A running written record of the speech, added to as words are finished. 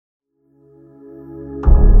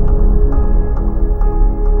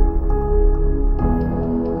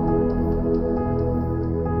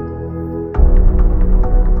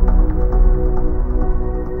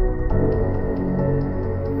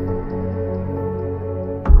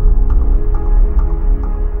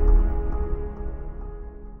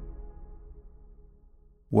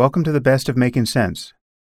Welcome to the Best of Making Sense.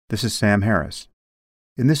 This is Sam Harris.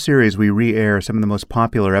 In this series, we re-air some of the most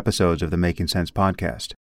popular episodes of the Making Sense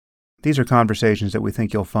podcast. These are conversations that we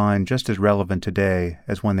think you'll find just as relevant today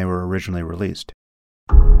as when they were originally released.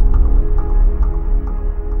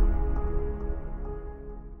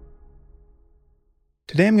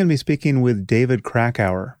 Today I'm going to be speaking with David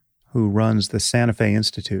Krakauer, who runs the Santa Fe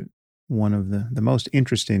Institute, one of the most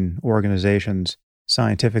interesting organizations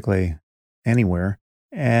scientifically anywhere.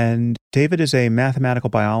 And David is a mathematical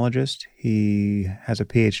biologist. He has a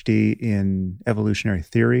PhD in evolutionary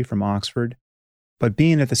theory from Oxford. But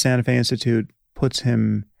being at the Santa Fe Institute puts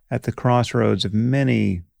him at the crossroads of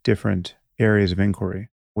many different areas of inquiry.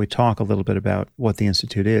 We talk a little bit about what the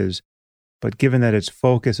Institute is, but given that its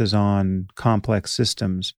focus is on complex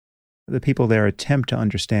systems, the people there attempt to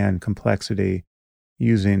understand complexity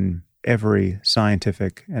using every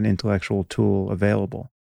scientific and intellectual tool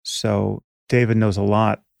available. So David knows a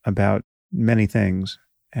lot about many things,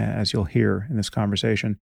 as you'll hear in this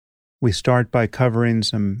conversation. We start by covering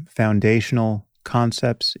some foundational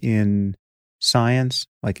concepts in science,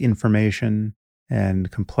 like information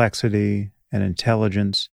and complexity and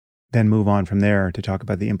intelligence, then move on from there to talk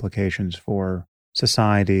about the implications for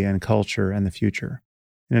society and culture and the future.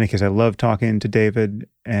 In any case, I love talking to David,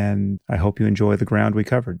 and I hope you enjoy the ground we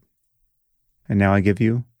covered. And now I give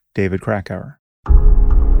you David Krakauer.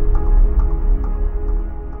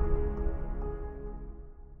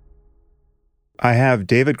 I have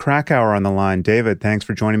David Krakauer on the line. David, thanks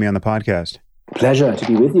for joining me on the podcast. Pleasure to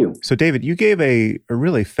be with you. So, David, you gave a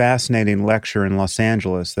really fascinating lecture in Los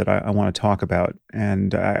Angeles that I want to talk about.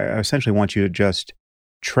 And I essentially want you to just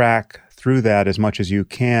track through that as much as you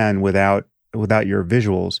can without your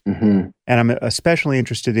visuals. Mm-hmm. And I'm especially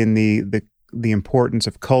interested in the importance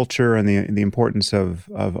of culture and the importance of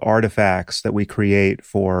artifacts that we create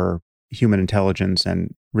for human intelligence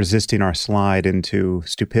and resisting our slide into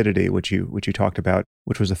stupidity, which you talked about,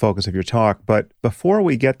 which was the focus of your talk. But before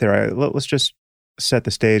we get there, let's just set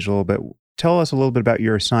the stage a little bit. Tell us a little bit about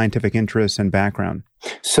your scientific interests and background.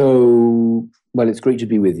 So, well, it's great to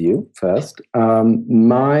be with you first.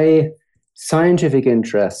 My scientific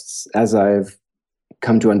interests, as I've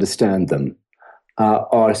come to understand them,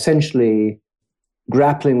 are essentially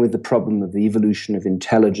grappling with the problem of the evolution of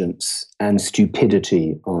intelligence and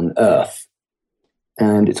stupidity on Earth.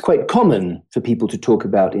 And it's quite common for people to talk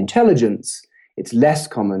about intelligence. It's less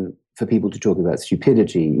common for people to talk about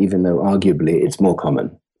stupidity, even though arguably it's more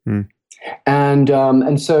common. Mm.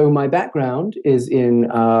 And so my background is in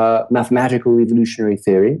mathematical evolutionary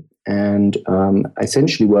theory, and I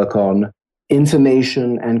essentially work on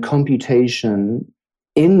information and computation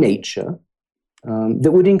in nature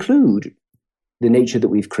that would include the nature that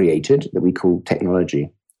we've created, that we call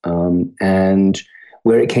technology, and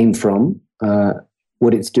where it came from,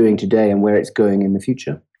 what it's doing today, and where it's going in the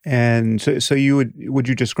future. And so would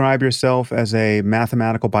you describe yourself as a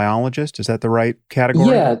mathematical biologist? Is that the right category?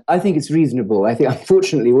 Yeah, I think it's reasonable. I think,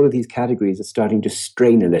 unfortunately, all of these categories are starting to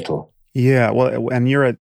strain a little. Yeah, well,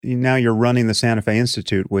 and now you're running the Santa Fe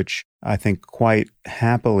Institute, which I think quite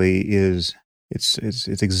happily its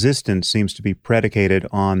existence seems to be predicated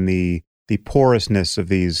on the porousness of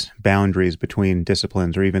these boundaries between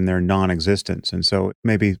disciplines, or even their non-existence. And so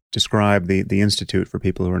maybe describe the Institute for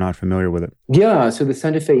people who are not familiar with it. Yeah, so the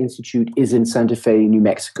Santa Fe Institute is in Santa Fe, New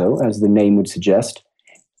Mexico, as the name would suggest.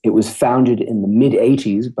 It was founded in the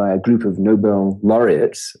mid-'80s by a group of Nobel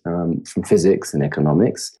laureates from physics and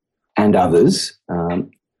economics and others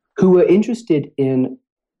who were interested in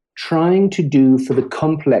trying to do for the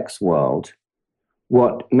complex world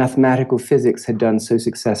what mathematical physics had done so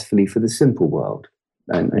successfully for the simple world.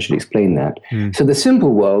 And I should explain that. So the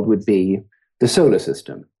simple world would be the solar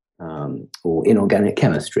system, or inorganic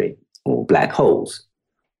chemistry, or black holes.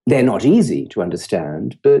 They're not easy to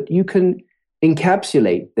understand, but you can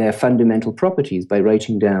encapsulate their fundamental properties by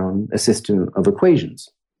writing down a system of equations.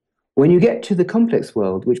 When you get to the complex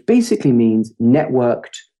world, which basically means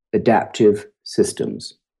networked adaptive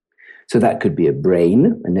systems. So that could be a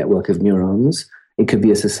brain, a network of neurons. It could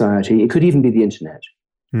be a society. It could even be the internet.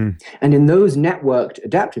 And in those networked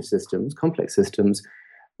adaptive systems, complex systems,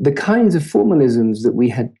 the kinds of formalisms that we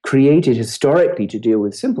had created historically to deal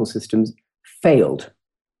with simple systems failed.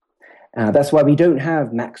 That's why we don't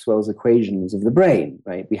have Maxwell's equations of the brain,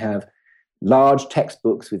 right? We have large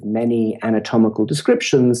textbooks with many anatomical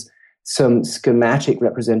descriptions, some schematic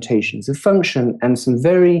representations of function, and some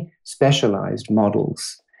very specialized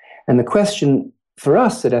models. And the question for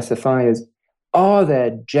us at SFI is, are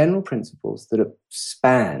there general principles that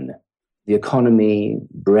span the economy,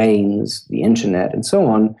 brains, the internet, and so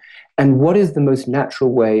on. And what is the most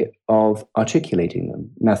natural way of articulating them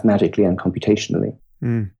mathematically and computationally?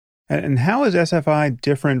 Mm. And how is SFI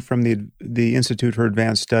different from the Institute for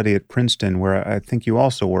Advanced Study at Princeton, where I think you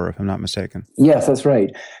also were, if I'm not mistaken? Yes, that's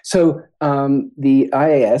right. So the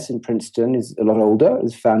IAS in Princeton is a lot older. It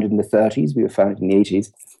was founded in the 30s. We were founded in the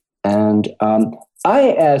 80s. And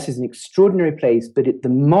IAS is an extraordinary place, but the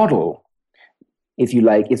model, if you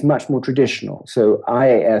like, is much more traditional. So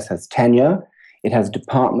IAS has tenure, it has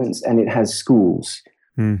departments, and it has schools.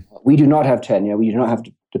 We do not have tenure, we do not have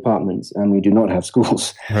departments, and we do not have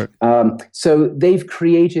schools. Right. So they've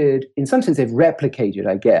created, in some sense, they've replicated,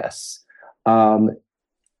 I guess, a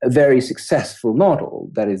very successful model,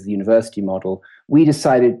 that is the university model. We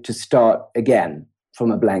decided to start again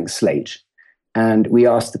from a blank slate. And we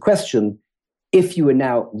asked the question, if you were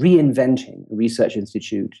now reinventing a research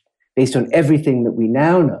institute based on everything that we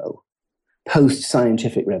now know,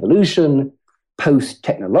 post-scientific revolution,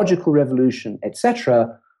 post-technological revolution,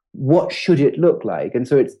 etc., what should it look like? And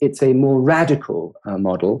so it's a more radical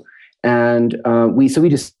model. And we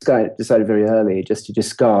decided very early just to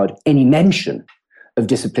discard any mention of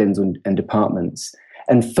disciplines and departments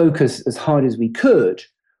and focus as hard as we could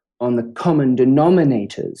on the common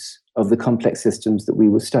denominators of the complex systems that we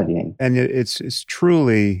were studying. And it's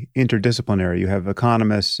truly interdisciplinary. You have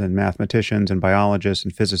economists and mathematicians and biologists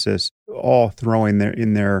and physicists all throwing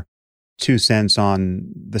their 2 cents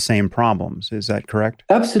on the same problems. Is that correct?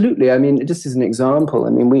 Absolutely. I mean, just as an example,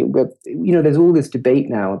 I mean, there's all this debate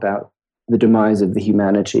now about the demise of the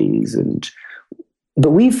humanities,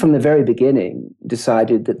 but we, from the very beginning,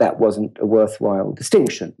 decided that wasn't a worthwhile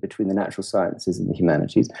distinction between the natural sciences and the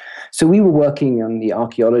humanities. So we were working on the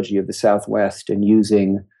archaeology of the Southwest and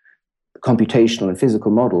using computational and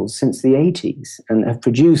physical models since the 80s, and have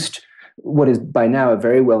produced what is by now a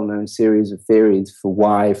very well-known series of theories for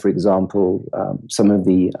why, for example, some of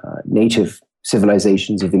the native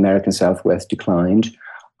civilizations of the American Southwest declined,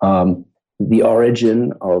 the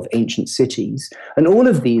origin of ancient cities. And all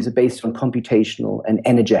of these are based on computational and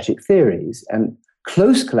energetic theories and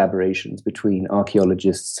close collaborations between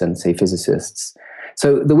archaeologists and, say, physicists.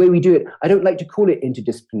 So the way we do it, I don't like to call it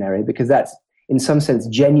interdisciplinary because that's, in some sense,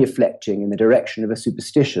 genuflecting in the direction of a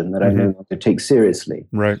superstition that I no longer take seriously.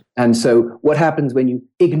 Right. And so what happens when you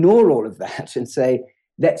ignore all of that and say,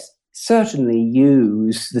 let's certainly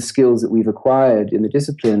use the skills that we've acquired in the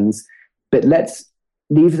disciplines, but let's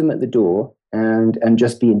leave them at the door and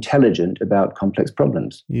just be intelligent about complex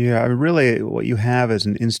problems. Yeah, I mean, really what you have is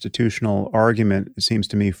an institutional argument, it seems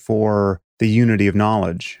to me, for the unity of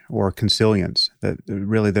knowledge or consilience, that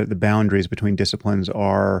really the boundaries between disciplines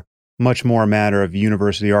are much more a matter of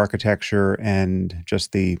university architecture and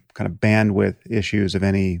just the kind of bandwidth issues of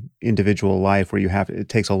any individual life where it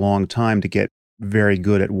takes a long time to get very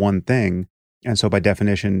good at one thing. And so by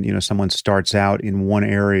definition, someone starts out in one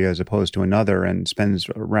area as opposed to another and spends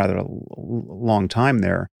a rather long time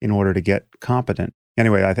there in order to get competent.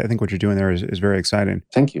 Anyway, I think what you're doing there is very exciting.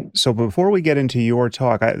 Thank you. So before we get into your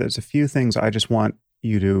talk, there's a few things I just want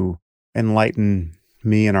you to enlighten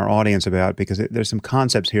me and our audience about, because there's some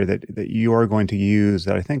concepts here that you're going to use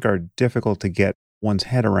that I think are difficult to get one's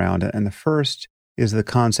head around. And the first is the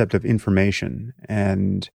concept of information.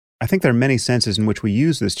 And I think there are many senses in which we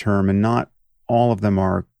use this term, and not all of them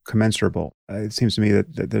are commensurable. It seems to me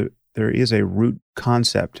that there is a root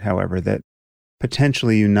concept, however, that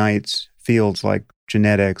potentially unites fields like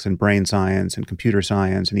genetics and brain science and computer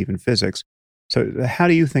science and even physics. So how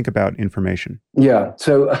do you think about information? Yeah,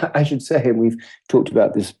 so I should say, and we've talked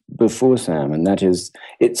about this before, Sam, and that is,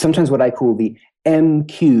 it's sometimes what I call the M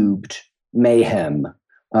cubed mayhem.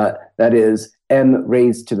 That is M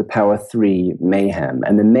raised to the power 3 mayhem.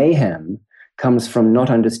 And the mayhem comes from not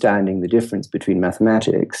understanding the difference between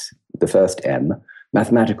mathematics, the first M,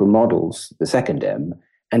 mathematical models, the second M,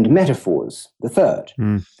 and metaphors, the third.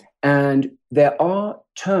 And there are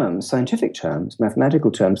terms, scientific terms,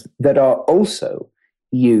 mathematical terms, that are also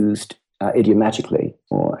used idiomatically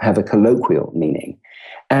or have a colloquial meaning.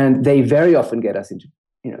 And they very often get us into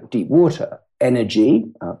deep water. Energy,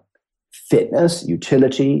 fitness,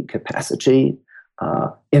 utility, capacity,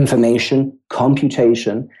 information,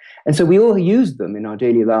 computation. And so we all use them in our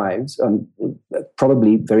daily lives,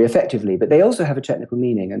 probably very effectively, but they also have a technical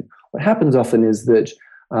meaning. And what happens often is that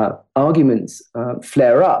arguments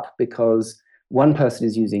flare up because one person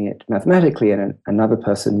is using it mathematically and another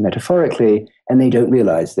person metaphorically, and they don't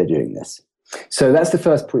realize they're doing this. So that's the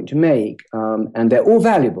first point to make. And they're all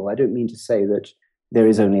valuable. I don't mean to say that there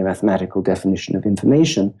is only a mathematical definition of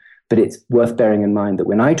information, but it's worth bearing in mind that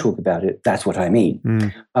when I talk about it, that's what I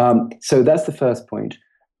mean. So that's the first point.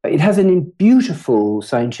 it has a beautiful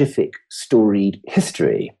scientific storied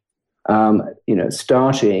history,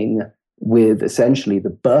 starting with essentially the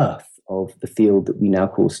birth of the field that we now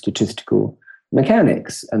call statistical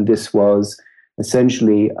mechanics. And this was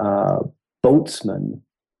essentially Boltzmann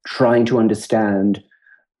trying to understand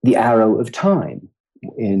the arrow of time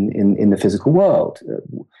in the physical world,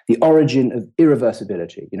 the origin of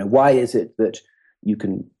irreversibility. Why is it that you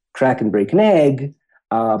can crack and break an egg,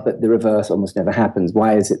 but the reverse almost never happens?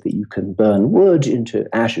 Why is it that you can burn wood into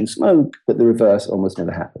ash and smoke, but the reverse almost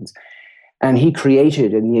never happens? And he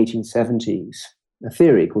created in the 1870s a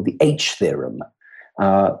theory called the H theorem,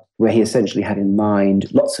 where he essentially had in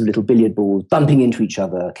mind lots of little billiard balls bumping into each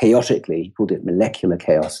other chaotically. He called it molecular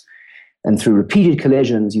chaos. And through repeated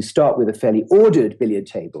collisions, you start with a fairly ordered billiard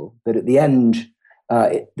table, but at the end,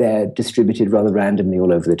 they're distributed rather randomly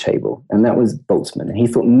all over the table. And that was Boltzmann. And he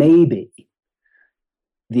thought maybe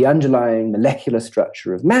the underlying molecular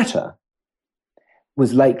structure of matter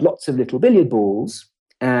was like lots of little billiard balls,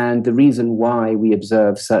 and the reason why we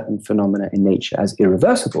observe certain phenomena in nature as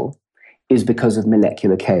irreversible is because of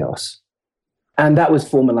molecular chaos. And that was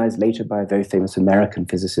formalized later by a very famous American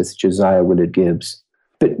physicist, Josiah Willard Gibbs.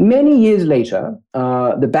 But many years later,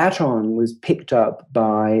 the baton was picked up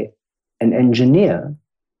by an engineer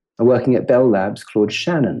working at Bell Labs, Claude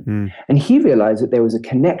Shannon. And he realized that there was a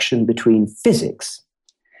connection between physics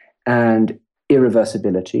and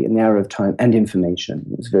irreversibility and the arrow of time and information.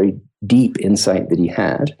 It was a very deep insight that he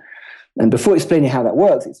had. And before explaining how that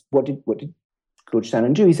works, what did Claude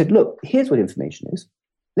Shannon do? He said, look, here's what information is.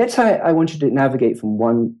 Let's say I want you to navigate from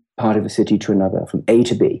one part of a city to another, from A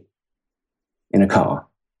to B, in a car.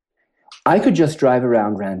 I could just drive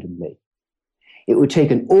around randomly. It would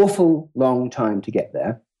take an awful long time to get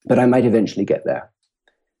there, but I might eventually get there.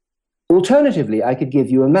 Alternatively, I could give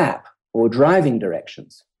you a map or driving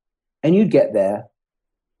directions, and you'd get there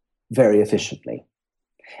very efficiently.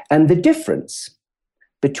 And the difference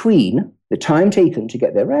between the time taken to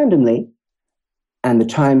get there randomly and the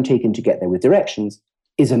time taken to get there with directions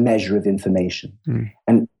is a measure of information.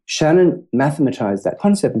 And Shannon mathematized that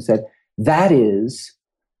concept and said, that is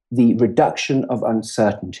the reduction of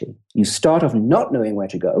uncertainty. You start off not knowing where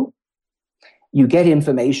to go. You get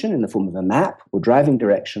information in the form of a map or driving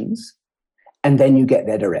directions, and then you get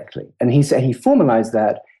there directly. And he said he formalized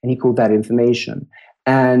that, and he called that information.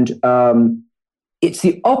 And it's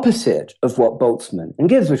the opposite of what Boltzmann and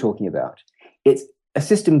Gibbs were talking about. It's a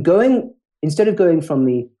system instead of going from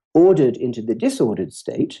the ordered into the disordered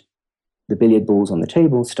state, the billiard balls on the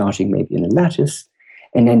table, starting maybe in a lattice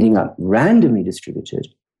and ending up randomly distributed,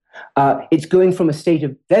 it's going from a state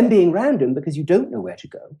of them being random because you don't know where to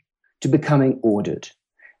go to becoming ordered.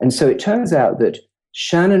 And so it turns out that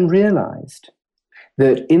Shannon realized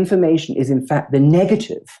that information is in fact the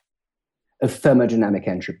negative of thermodynamic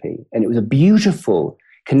entropy. And it was a beautiful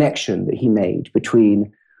connection that he made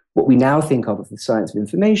between what we now think of as the science of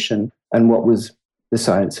information and what was the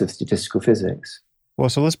science of statistical physics. Well,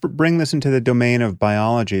 so let's bring this into the domain of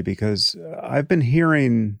biology, because I've been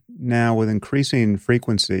hearing now with increasing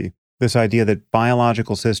frequency this idea that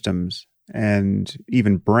biological systems and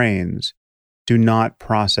even brains do not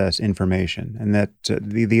process information, and that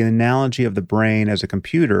the analogy of the brain as a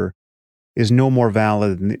computer is no more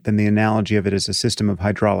valid than the analogy of it as a system of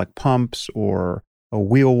hydraulic pumps or a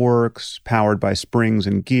wheelworks powered by springs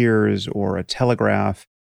and gears or a telegraph.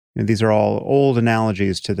 These are all old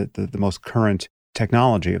analogies to the most current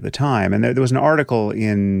technology of the time. And there was an article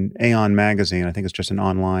in Aeon magazine, I think it's just an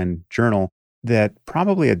online journal, that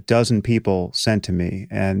probably a dozen people sent to me.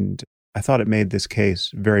 And I thought it made this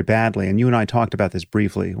case very badly. And you and I talked about this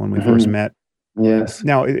briefly when we first met. Yes.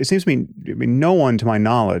 Now, it seems to me, no one, to my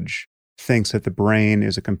knowledge, thinks that the brain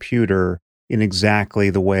is a computer in exactly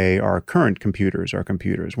the way our current computers are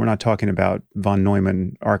computers. We're not talking about von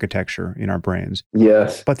Neumann architecture in our brains.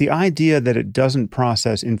 Yes. But the idea that it doesn't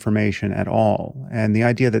process information at all, and the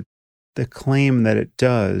idea that the claim that it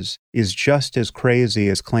does is just as crazy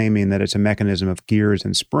as claiming that it's a mechanism of gears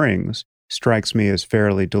and springs, strikes me as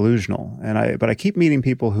fairly delusional. But I keep meeting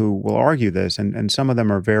people who will argue this, and some of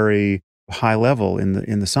them are very high level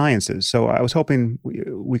in the sciences. So I was hoping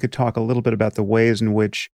we could talk a little bit about the ways in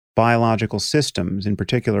which biological systems, in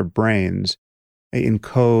particular brains,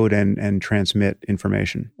 encode and transmit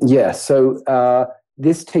information. Yes. So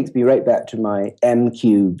this takes me right back to my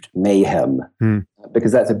M-cubed mayhem,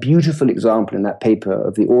 because that's a beautiful example in that paper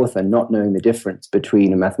of the author not knowing the difference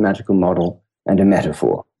between a mathematical model and a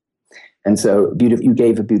metaphor. And so you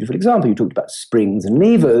gave a beautiful example. You talked about springs and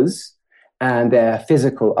levers and their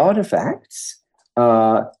physical artifacts,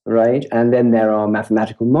 right? And then there are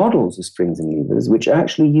mathematical models of springs and levers, which are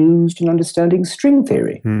actually used in understanding string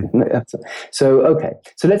theory. Okay.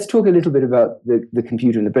 So let's talk a little bit about the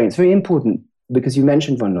computer and the brain. It's very important because you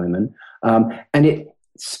mentioned von Neumann, and it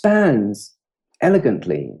spans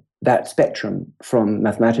elegantly that spectrum from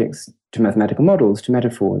mathematics to mathematical models to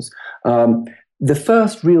metaphors. The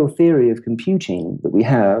first real theory of computing that we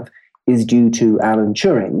have is due to Alan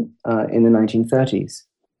Turing in the 1930s.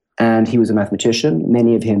 And he was a mathematician.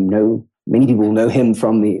 Many people know him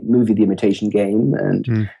from the movie The Imitation Game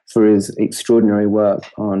and for his extraordinary work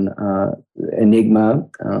on Enigma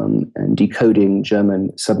and decoding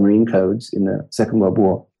German submarine codes in the Second World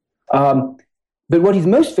War. But what he's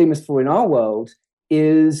most famous for in our world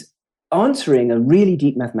is answering a really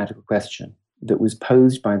deep mathematical question that was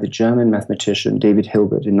posed by the German mathematician David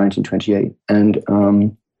Hilbert in 1928.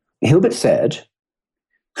 And Hilbert said,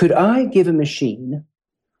 could I give a machine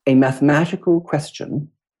a mathematical question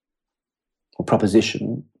or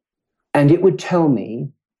proposition, and it would tell me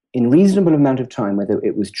in reasonable amount of time whether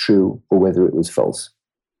it was true or whether it was false,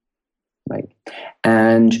 right?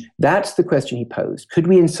 And that's the question he posed. Could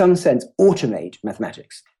we, in some sense, automate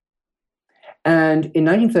mathematics? And in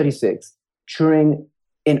 1936, Turing,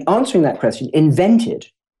 in answering that question, invented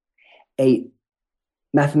a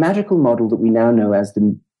mathematical model that we now know as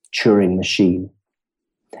the Turing machine.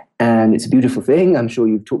 And it's a beautiful thing. I'm sure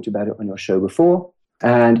you've talked about it on your show before.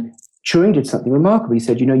 And Turing did something remarkable. He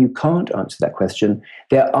said, you can't answer that question.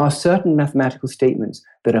 There are certain mathematical statements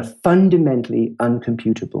that are fundamentally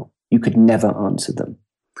uncomputable. You could never answer them.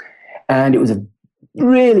 And it was a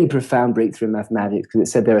really profound breakthrough in mathematics because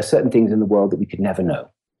it said there are certain things in the world that we could never know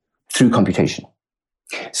through computation.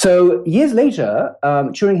 So years later,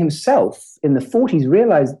 Turing himself in the 40s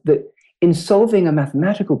realized that in solving a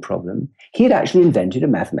mathematical problem, he had actually invented a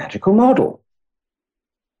mathematical model,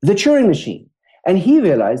 the Turing machine. And he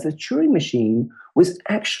realized the Turing machine was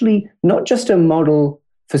actually not just a model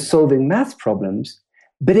for solving math problems,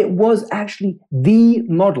 but it was actually the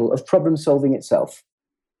model of problem solving itself.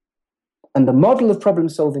 And the model of problem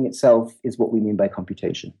solving itself is what we mean by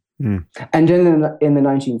computation. And in the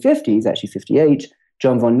 1950s, actually 58,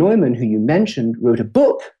 John von Neumann, who you mentioned, wrote a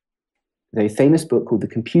book, a very famous book called The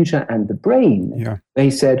Computer and the Brain. Yeah. They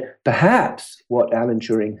said perhaps what Alan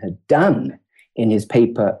Turing had done in his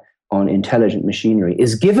paper on intelligent machinery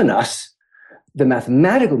is given us the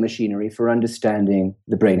mathematical machinery for understanding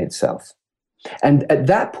the brain itself. And at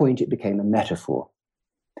that point, it became a metaphor.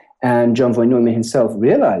 And John von Neumann himself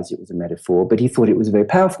realized it was a metaphor, but he thought it was a very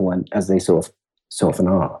powerful one, as they so often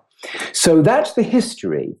are. So that's the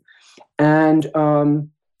history. And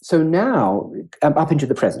so now, up into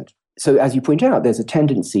the present. So as you point out, there's a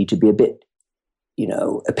tendency to be a bit,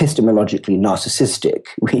 epistemologically narcissistic.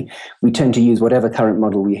 We tend to use whatever current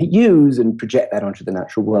model we use and project that onto the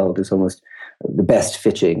natural world as almost the best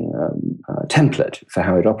fitting template for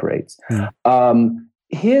how it operates.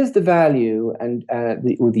 Here's the value and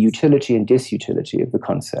the utility and disutility of the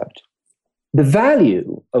concept. The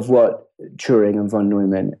value of what Turing and von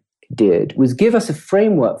Neumann did was give us a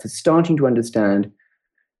framework for starting to understand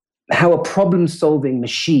how a problem-solving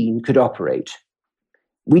machine could operate.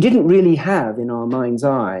 We didn't really have in our mind's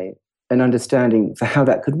eye an understanding for how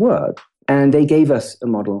that could work, and they gave us a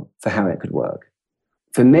model for how it could work.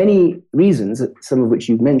 For many reasons, some of which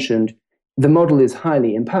you've mentioned, the model is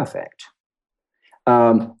highly imperfect.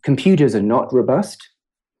 Computers are not robust.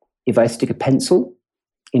 If I stick a pencil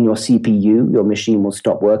in your CPU, your machine will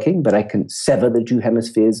stop working, but I can sever the two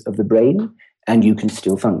hemispheres of the brain and you can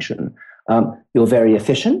still function. You're very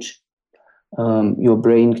efficient. Your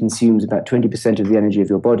brain consumes about 20% of the energy of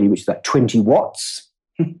your body, which is about 20 watts.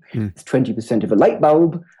 It's 20% of a light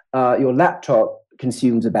bulb. Your laptop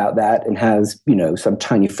consumes about that and has, some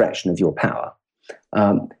tiny fraction of your power.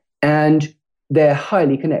 And they're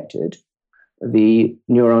highly connected. The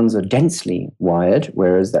neurons are densely wired,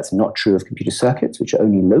 whereas that's not true of computer circuits, which are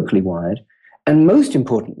only locally wired. And most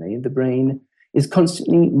importantly, the brain is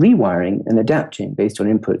constantly rewiring and adapting based on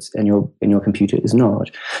inputs, and your computer is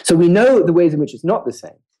not. So we know the ways in which it's not the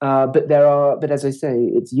same. But as I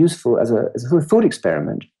say, it's useful as a sort of thought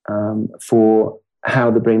experiment for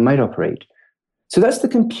how the brain might operate. So that's the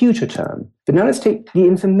computer term. But now let's take the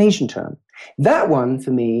information term. That one,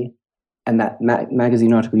 for me, and that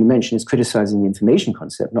magazine article you mentioned is criticizing the information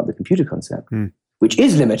concept, not the computer concept, which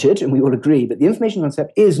is limited, and we all agree, but the information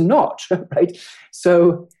concept is not, right?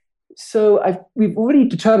 So we've already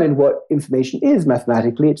determined what information is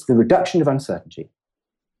mathematically. It's the reduction of uncertainty.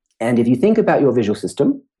 And if you think about your visual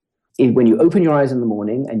system, when you open your eyes in the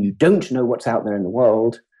morning and you don't know what's out there in the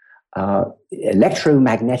world,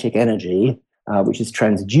 electromagnetic energy which is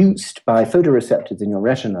transduced by photoreceptors in your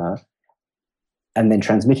retina and then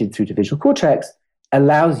transmitted through to visual cortex,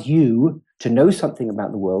 allows you to know something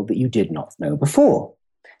about the world that you did not know before.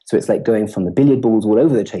 So it's like going from the billiard balls all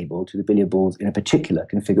over the table to the billiard balls in a particular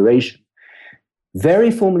configuration.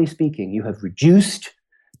 Very formally speaking, you have reduced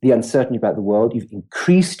the uncertainty about the world, you've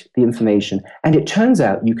increased the information, and it turns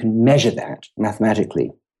out you can measure that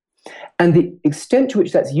mathematically. And the extent to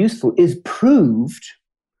which that's useful is proved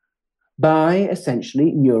by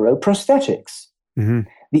essentially neuroprosthetics. Mm-hmm.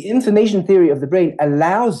 The information theory of the brain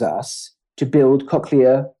allows us to build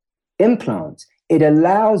cochlear implants. It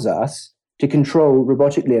allows us to control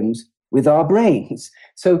robotic limbs with our brains.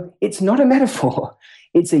 So it's not a metaphor.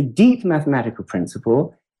 It's a deep mathematical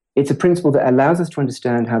principle. It's a principle that allows us to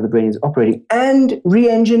understand how the brain is operating and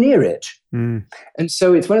re-engineer it. Mm. And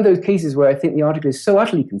so it's one of those cases where I think the article is so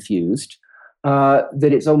utterly confused that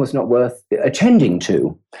it's almost not worth attending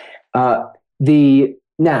to.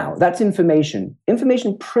 Now, that's information.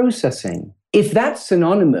 Information processing, if that's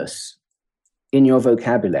synonymous in your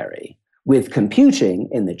vocabulary with computing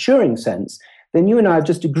in the Turing sense, then you and I have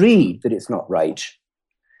just agreed that it's not right.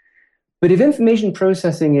 But if information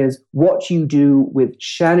processing is what you do with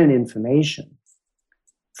Shannon information,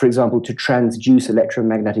 for example, to transduce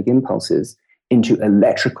electromagnetic impulses into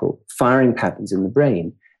electrical firing patterns in the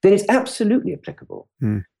brain, then it's absolutely applicable.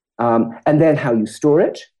 Mm. And then how you store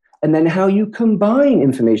it, and then how you combine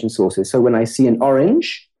information sources. So when I see an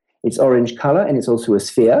orange, it's orange color, and it's also a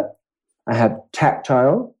sphere. I have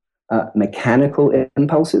tactile, mechanical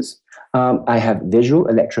impulses. I have visual,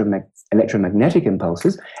 electromagnetic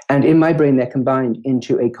impulses, and in my brain, they're combined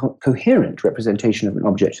into a coherent representation of an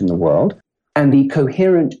object in the world. And the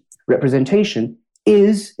coherent representation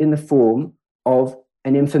is in the form of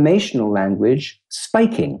an informational language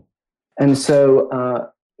spiking. And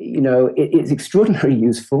so, it's extraordinarily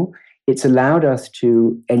useful. It's allowed us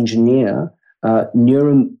to engineer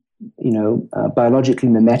biologically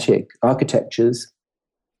mimetic architectures,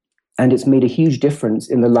 and it's made a huge difference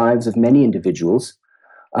in the lives of many individuals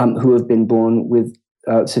who have been born with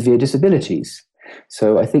severe disabilities.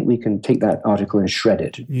 So I think we can take that article and shred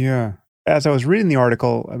it. Yeah. As I was reading the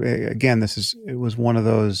article, again, it was one of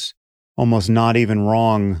those almost not even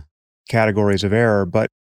wrong categories of error. But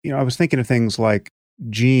I was thinking of things like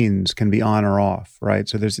genes can be on or off, right?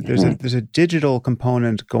 So there's a digital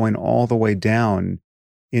component going all the way down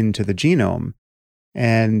into the genome.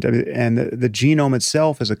 And the genome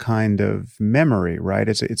itself is a kind of memory, right?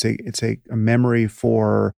 It's a memory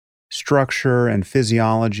for structure and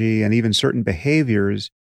physiology and even certain behaviors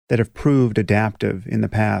that have proved adaptive in the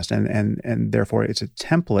past, and therefore it's a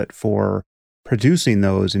template for producing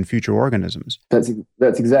those in future organisms. That's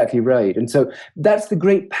exactly right. And so that's the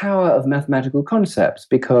great power of mathematical concepts,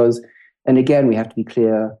 because, and again, we have to be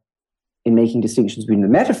clear in making distinctions between the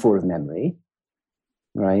metaphor of memory,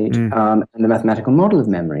 right, and the mathematical model of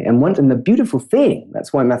memory. And the beautiful thing,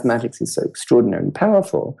 that's why mathematics is so extraordinarily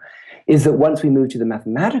powerful, is that once we move to the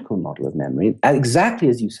mathematical model of memory, exactly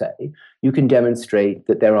as you say, you can demonstrate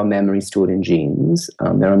that there are memories stored in genes,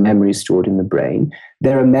 there are memories stored in the brain,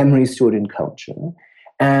 there are memories stored in culture,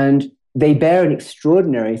 and they bear an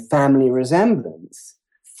extraordinary family resemblance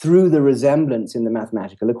through the resemblance in the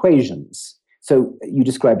mathematical equations. So you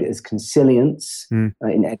described it as consilience.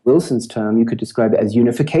 In Ed Wilson's term, you could describe it as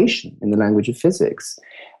unification in the language of physics.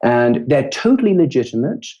 And they're totally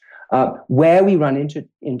legitimate. Where we run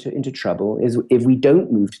into trouble is if we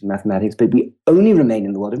don't move to the mathematics, but we only remain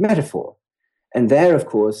in the world of metaphor. And there, of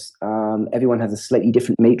course, everyone has a slightly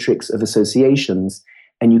different matrix of associations,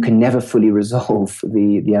 and you can never fully resolve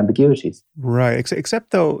the ambiguities. Right.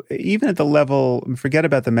 Except though, even at the level, forget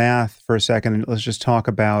about the math for a second, and let's just talk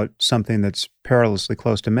about something that's perilously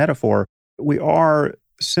close to metaphor. We are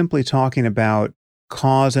simply talking about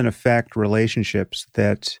cause and effect relationships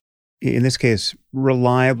that, in this case,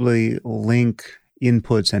 reliably link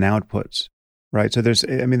inputs and outputs, right? So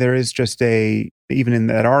there is just even in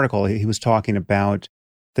that article, he was talking about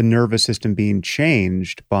the nervous system being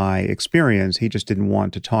changed by experience. He just didn't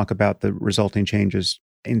want to talk about the resulting changes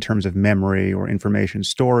in terms of memory or information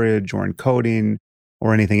storage or encoding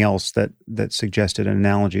or anything else that suggested an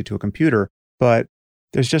analogy to a computer. But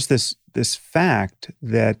there's just this fact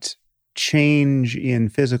that change in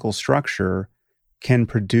physical structure can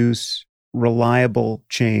produce reliable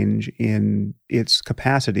change in its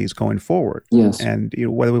capacities going forward. Yes. And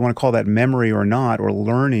whether we want to call that memory or not, or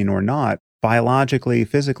learning or not, biologically,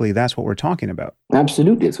 physically, that's what we're talking about.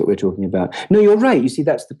 Absolutely, it's what we're talking about. No, you're right. You see,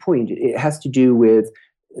 that's the point. It has to do with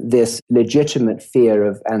this legitimate fear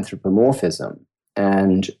of anthropomorphism.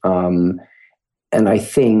 And I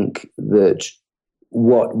think that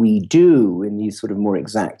what we do in these sort of more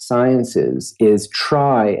exact sciences is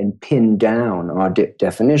try and pin down our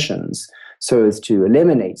definitions so as to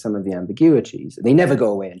eliminate some of the ambiguities. They never go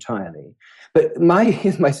away entirely. But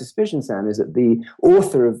here's my suspicion, Sam, is that the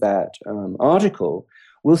author of that article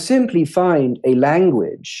will simply find a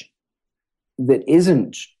language that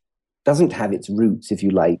doesn't have its roots, if you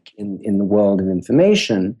like, in the world of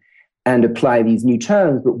information, and apply these new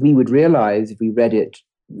terms. But we would realize, if we read it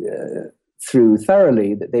through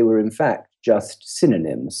thoroughly, that they were in fact just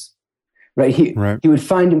synonyms. Right? He would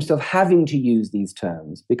find himself having to use these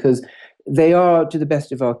terms because they are, to the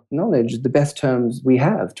best of our knowledge, the best terms we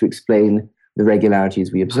have to explain the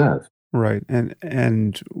regularities we observe. Right.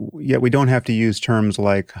 And yet we don't have to use terms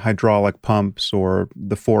like hydraulic pumps or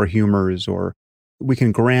the four humors, or we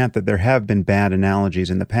can grant that there have been bad analogies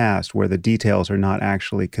in the past where the details are not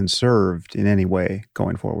actually conserved in any way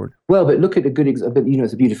going forward. Well, but look at a good example.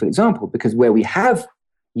 It's a beautiful example, because where we have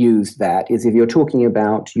used that is if you're talking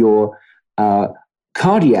about your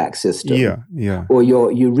cardiac system or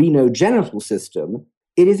your urinogenital system,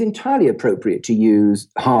 it is entirely appropriate to use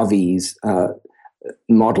Harvey's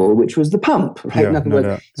model, which was the pump,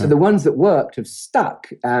 right? So the ones that worked have stuck,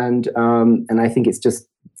 and I think it's just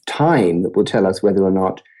time that will tell us whether or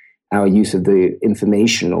not our use of the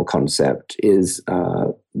informational concept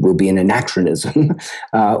will be an anachronism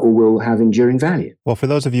or will have enduring value. Well, for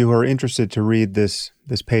those of you who are interested to read this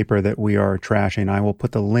paper that we are trashing, I will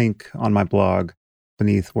put the link on my blog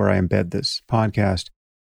beneath where I embed this podcast.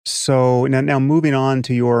 So now moving on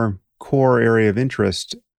to your core area of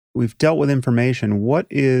interest, we've dealt with information. What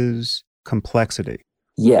is complexity?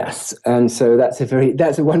 Yes, and so that's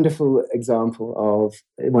a wonderful example of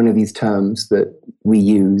one of these terms that we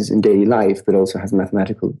use in daily life, but also has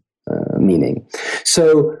mathematical meaning.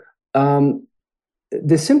 So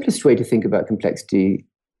the simplest way to think about complexity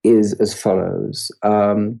is as follows.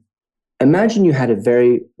 Imagine you had a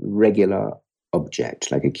very regular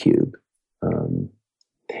object, like a cube.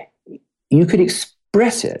 You could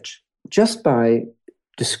express it just by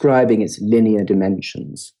describing its linear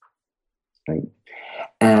dimensions, right?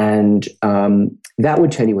 And that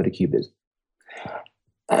would tell you what a cube is.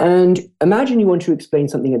 And imagine you want to explain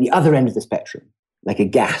something at the other end of the spectrum, like a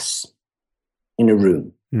gas in a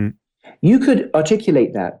room. Mm. You could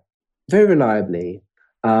articulate that very reliably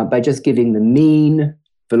by just giving the mean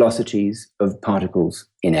velocities of particles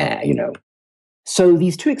in air, So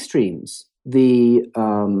these two extremes, the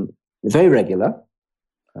very regular,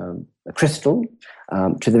 a crystal,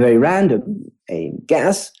 to the very random, a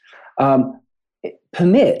gas,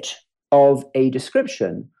 permit of a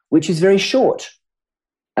description which is very short.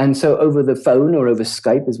 And so over the phone or over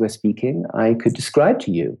Skype as we're speaking, I could describe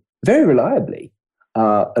to you very reliably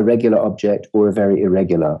a regular object or a very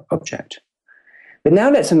irregular object. But now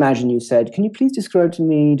let's imagine you said, can you please describe to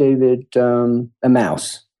me, David, a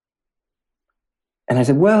mouse? And I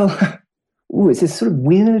said, well, it's this sort of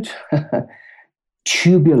weird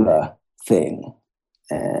tubular thing.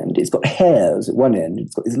 And it's got hairs at one end,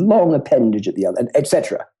 it's got this long appendage at the other,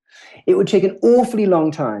 etc. It would take an awfully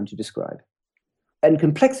long time to describe. And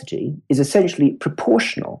complexity is essentially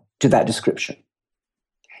proportional to that description.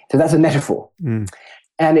 So that's a metaphor. Mm.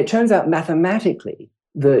 And it turns out mathematically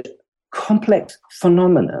that complex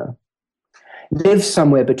phenomena live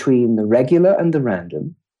somewhere between the regular and the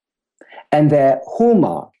random, and their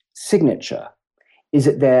hallmark signature is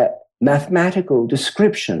that their mathematical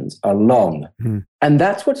descriptions are long. Mm. And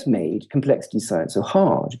that's what's made complexity science so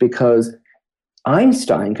hard, because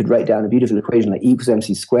Einstein could write down a beautiful equation like E equals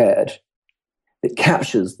mc squared that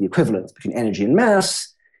captures the equivalence between energy and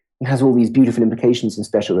mass and has all these beautiful implications in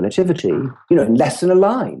special relativity, in less than a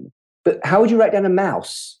line. But how would you write down a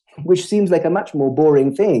mouse, which seems like a much more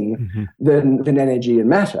boring thing than energy and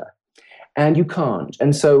matter? And you can't.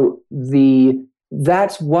 And so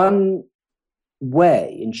that's one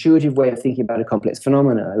intuitive way of thinking about a complex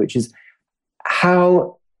phenomena, which is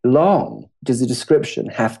how long does the description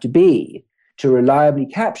have to be to reliably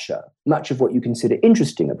capture much of what you consider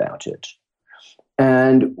interesting about it?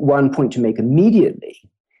 And one point to make immediately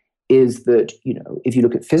is that, if you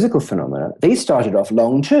look at physical phenomena, they started off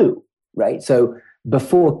long too, right? So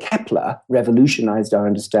before Kepler revolutionized our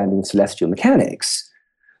understanding of celestial mechanics,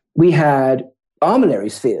 we had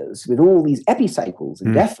armillary spheres with all these epicycles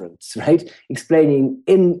and deferents, right? Explaining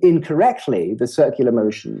incorrectly the circular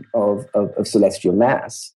motion of celestial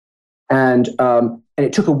mass. And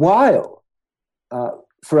it took a while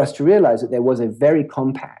for us to realize that there was a very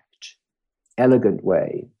compact, elegant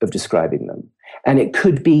way of describing them. And it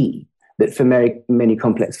could be that for many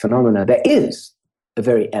complex phenomena, there is a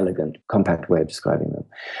very elegant, compact way of describing them.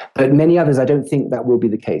 But many others, I don't think that will be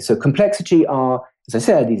the case. So complexity are as I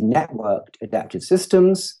said, these networked adaptive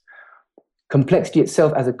systems. Complexity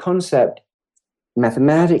itself as a concept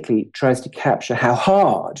mathematically tries to capture how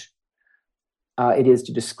hard it is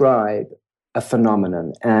to describe a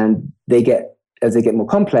phenomenon. And as they get more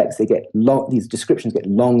complex, these descriptions get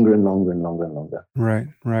longer and longer and longer and longer. Right,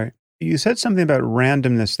 right. You said something about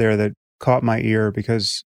randomness there that caught my ear,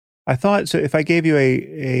 because I thought, so if I gave you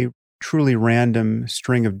a truly random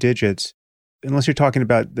string of digits, unless you're talking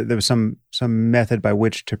about there was some method by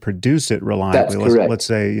which to produce it reliably. That's correct. Let's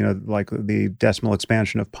say, like the decimal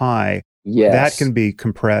expansion of pi, yes, that can be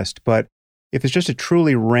compressed. But if it's just a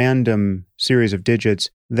truly random series of digits,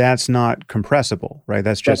 that's not compressible, right?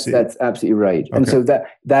 That's absolutely right. Okay. And so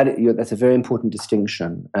that's a very important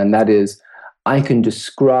distinction, and that is, I can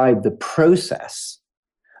describe the process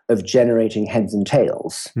of generating heads and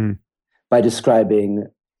tails by describing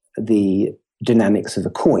the dynamics of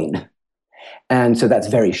a coin. And so that's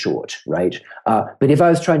very short, right? But if I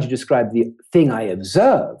was trying to describe the thing I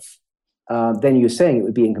observe, then you're saying it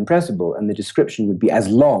would be incompressible, and the description would be as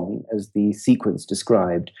long as the sequence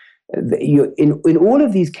described. In all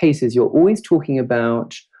of these cases, you're always talking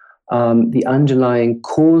about the underlying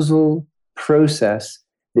causal process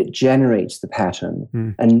that generates the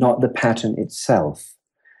pattern and not the pattern itself.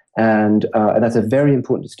 And that's a very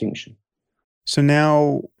important distinction. So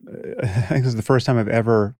now, I think this is the first time I've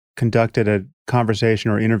ever conducted a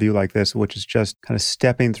conversation or interview like this, which is just kind of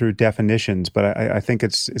stepping through definitions, but I think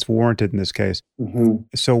it's warranted in this case. Mm-hmm.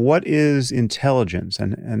 So what is intelligence,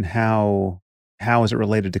 and how is it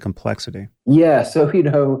related to complexity? Yeah, so,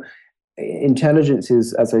 intelligence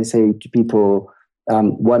is, as I say to people,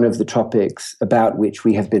 one of the topics about which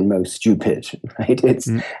we have been most stupid, right?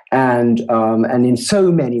 And in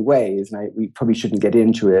so many ways, and we probably shouldn't get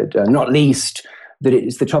into it, not least that it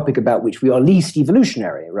is the topic about which we are least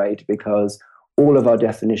evolutionary, right? Because all of our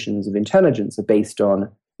definitions of intelligence are based on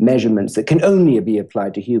measurements that can only be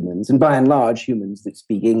applied to humans, and by and large, humans that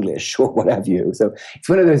speak English or what have you. So it's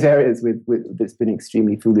one of those areas that's been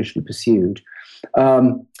extremely foolishly pursued.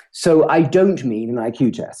 So I don't mean an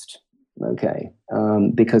IQ test, okay?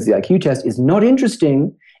 Because the IQ test is not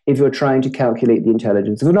interesting if you're trying to calculate the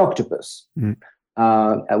intelligence of an octopus,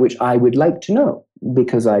 which I would like to know,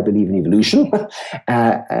 because I believe in evolution,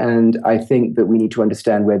 and I think that we need to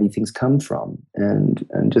understand where these things come from, and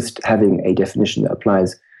just having a definition that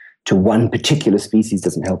applies to one particular species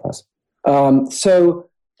doesn't help us. So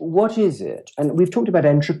what is it? And we've talked about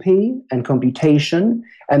entropy and computation,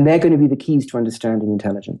 and they're going to be the keys to understanding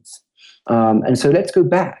intelligence. And so let's go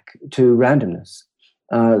back to randomness.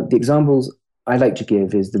 The examples I like to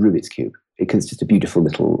give is the Rubik's Cube, because it's just a beautiful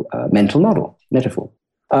little mental metaphor.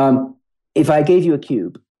 If I gave you a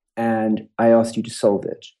cube and I asked you to solve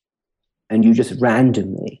it, and you just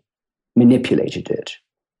randomly manipulated it,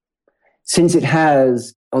 since it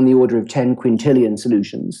has on the order of 10 quintillion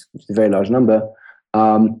solutions, which is a very large number,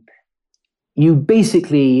 you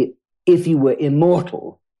basically, if you were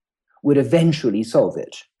immortal, would eventually solve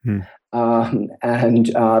it. But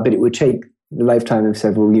it would take the lifetime of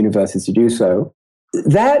several universes to do so.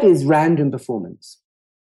 That is random performance.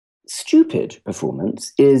 Stupid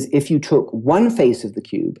performance is if you took one face of the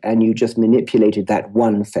cube and you just manipulated that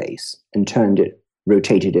one face and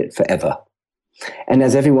rotated it forever. And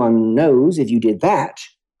as everyone knows, if you did that,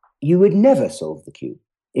 you would never solve the cube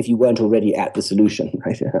if you weren't already at the solution,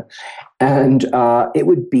 right? And it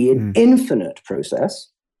would be an infinite process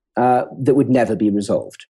that would never be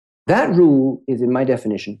resolved. That rule is, in my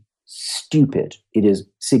definition, stupid. It is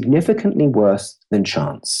significantly worse than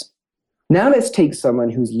chance. Now let's take someone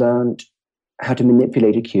who's learned how to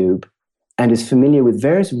manipulate a cube and is familiar with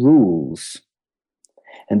various rules.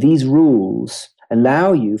 And these rules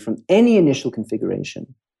allow you, from any initial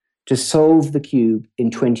configuration, to solve the cube in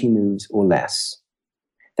 20 moves or less.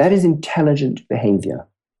 That is intelligent behavior.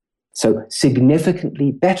 So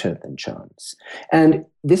significantly better than chance. And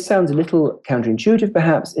this sounds a little counterintuitive,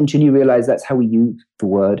 perhaps, until you realize that's how we use the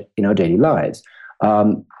word in our daily lives.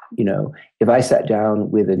 If I sat down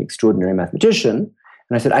with an extraordinary mathematician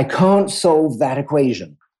and I said, I can't solve that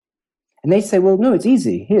equation. And they say, well, no, it's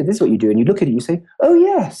easy. Here, this is what you do. And you look at it, you say, oh,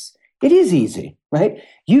 yes, it is easy, right?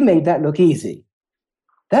 You made that look easy.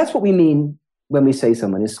 That's what we mean when we say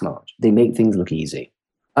someone is smart. They make things look easy.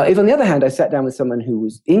 If, on the other hand, I sat down with someone who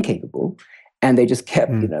was incapable and they just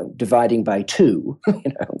kept, dividing by 2,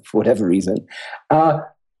 for whatever reason,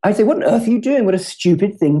 I'd say, what on earth are you doing? What a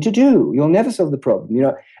stupid thing to do. You'll never solve the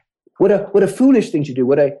problem. What a foolish thing to do.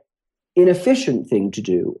 What a inefficient thing to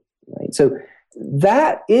do. Right? So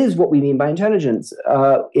that is what we mean by intelligence.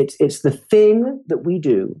 It's the thing that we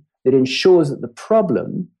do that ensures that the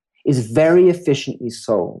problem is very efficiently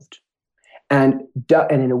solved. and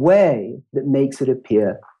in a way that makes it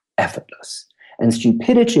appear effortless. And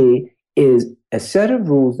stupidity is a set of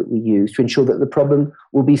rules that we use to ensure that the problem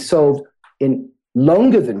will be solved in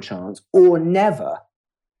longer than chance or never,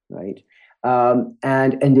 right?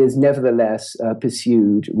 And is nevertheless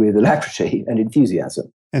pursued with alacrity and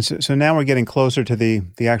enthusiasm. And so now we're getting closer to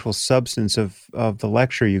the actual substance of the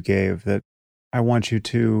lecture you gave that I want you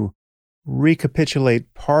to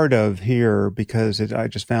recapitulate part of here, because I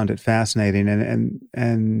just found it fascinating.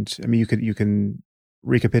 And I mean, you can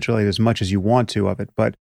recapitulate as much as you want to of it,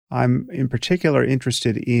 but I'm in particular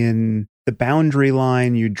interested in the boundary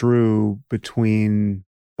line you drew between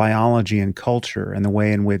biology and culture, and the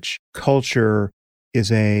way in which culture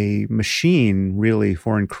is a machine really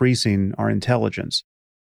for increasing our intelligence.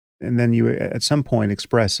 And then you at some point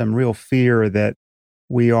express some real fear that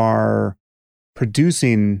we are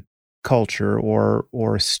producing culture or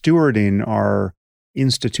stewarding our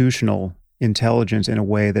institutional intelligence in a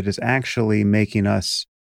way that is actually making us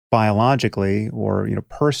biologically or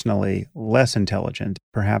personally less intelligent,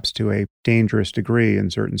 perhaps to a dangerous degree in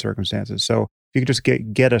certain circumstances. So if you could just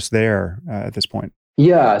get us there at this point.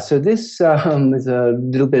 Yeah, so this is a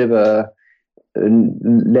little bit of a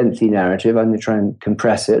lengthy narrative. I'm going to try and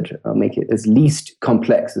compress it. I'll make it as least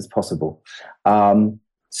complex as possible.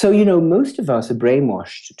 So, most of us are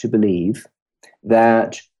brainwashed to believe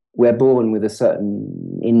that we're born with a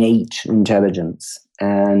certain innate intelligence,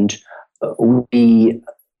 and we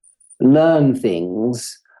learn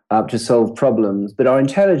things to solve problems, but our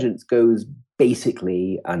intelligence goes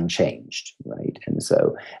basically unchanged, right?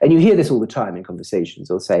 And you hear this all the time in conversations.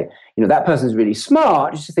 They'll say, that person's really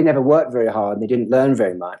smart, it's just they never worked very hard and they didn't learn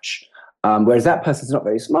very much. Whereas that person's not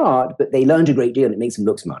very smart, but they learned a great deal and it makes them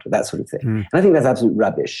look smarter, that sort of thing. And I think that's absolute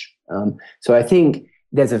rubbish. So I think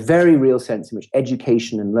there's a very real sense in which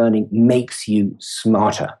education and learning makes you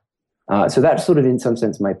smarter. So that's sort of, in some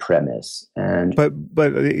sense, my premise.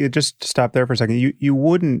 But just stop there for a second. You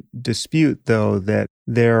wouldn't dispute, though, that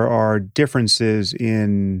there are differences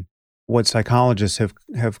in what psychologists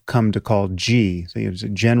have come to call G, so it's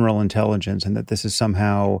general intelligence, and that this is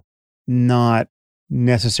somehow not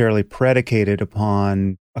necessarily predicated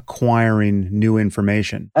upon acquiring new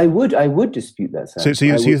information. I would dispute that. So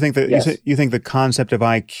you think that yes. you think the concept of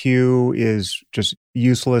IQ is just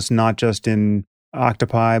useless, not just in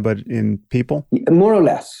octopi, but in people? More or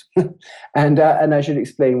less. and I should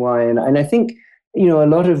explain why. And I think, a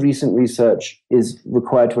lot of recent research is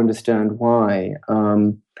required to understand why.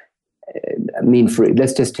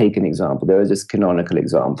 Let's just take an example. There are just canonical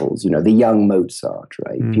examples, the young Mozart,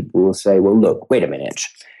 right? People will say, well, look, wait a minute.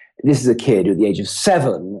 This is a kid who at the age of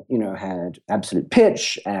 7, had absolute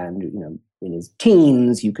pitch, and, in his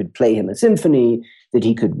teens, you could play him a symphony that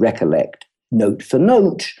he could recollect note for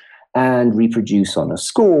note and reproduce on a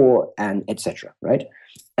score, and etc., right?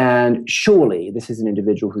 And surely this is an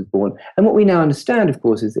individual who's born. And what we now understand, of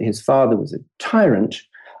course, is that his father was a tyrant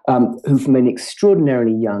who, from an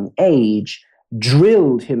extraordinarily young age,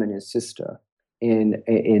 drilled him and his sister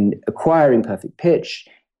in acquiring perfect pitch,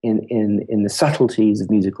 in the subtleties of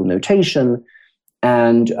musical notation,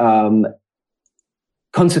 and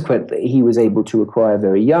consequently, he was able to acquire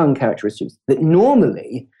very young characteristics that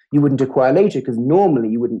normally you wouldn't acquire later, because normally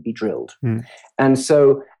you wouldn't be drilled. And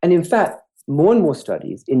in fact, more and more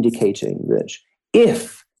studies indicating that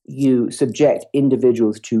if you subject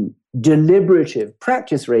individuals to deliberative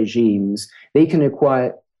practice regimes, they can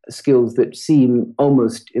acquire skills that seem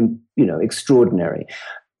almost, extraordinary.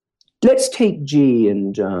 Let's take G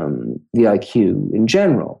and the IQ in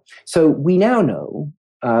general. So we now know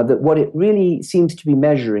that what it really seems to be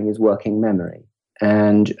measuring is working memory.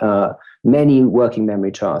 And many working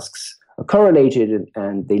memory tasks are correlated,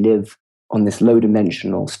 and they live on this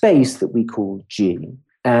low-dimensional space that we call G.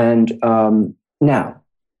 And now,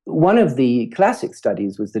 one of the classic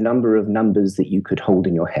studies was the number of numbers that you could hold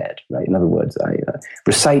in your head, right? In other words, I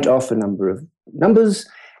recite off a number of numbers,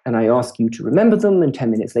 and I ask you to remember them, and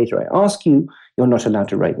 10 minutes later I ask you, you're not allowed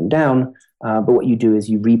to write them down, but what you do is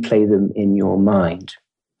you replay them in your mind.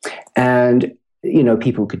 And,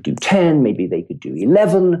 people could do 10, maybe they could do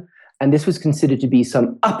 11, and this was considered to be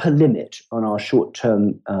some upper limit on our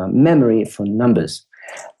short-term memory for numbers.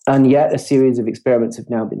 And yet a series of experiments have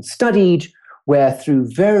now been studied where,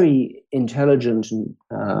 through very intelligent and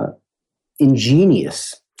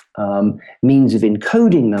ingenious means of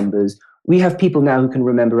encoding numbers, we have people now who can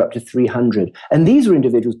remember up to 300. And these are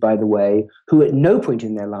individuals, by the way, who at no point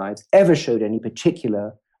in their lives ever showed any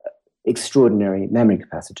particular extraordinary memory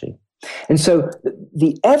capacity. And so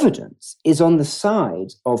the evidence is on the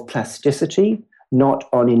side of plasticity, not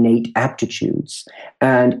on innate aptitudes.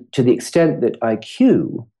 And to the extent that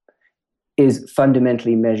IQ is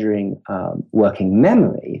fundamentally measuring working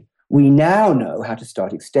memory, we now know how to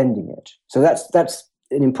start extending it. So that's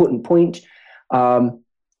an important point.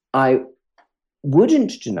 I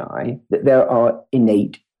wouldn't deny that there are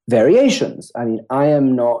innate variations. I mean, I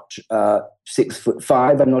am not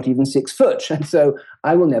 6'5", I'm not even 6 foot, and so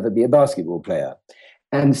I will never be a basketball player.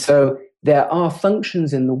 And so there are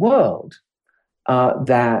functions in the world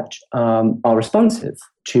that are responsive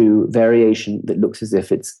to variation that looks as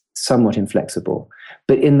if it's somewhat inflexible.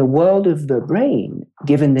 But in the world of the brain,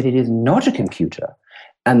 given that it is not a computer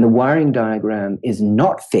and the wiring diagram is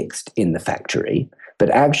not fixed in the factory, but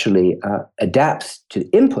actually adapts to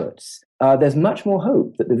inputs, there's much more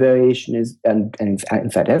hope that the variation is, and in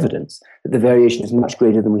fact evidence, that the variation is much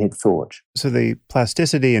greater than we had thought. So the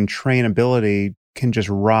plasticity and trainability can just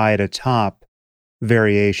ride atop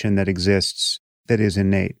variation that exists that is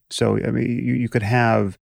innate. So, I mean, you could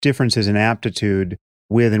have differences in aptitude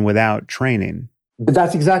with and without training. But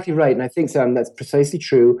that's exactly right. And I think, Sam, that's precisely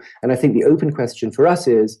true. And I think the open question for us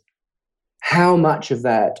is how much of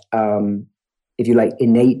that, if you like,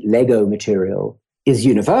 innate Lego material is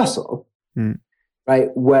universal, right?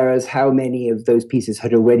 Whereas how many of those pieces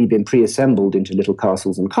had already been pre-assembled into little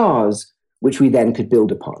castles and cars, which we then could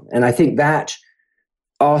build upon. And I think that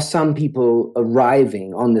are some people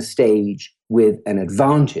arriving on the stage with an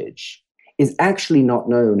advantage is actually not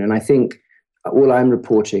known. And I think all I'm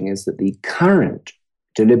reporting is that the current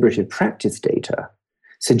deliberative practice data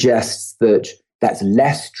suggests that that's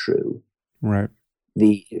less true, right,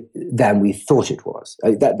 than we thought it was.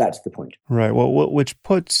 That's the point. Right. Well, which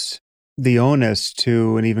puts the onus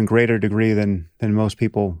to an even greater degree than most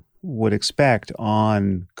people would expect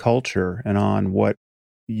on culture and on what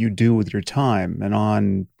you do with your time and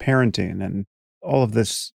on parenting and all of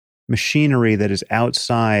this machinery that is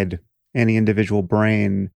outside any individual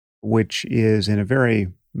brain, which is in a very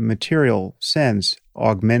material sense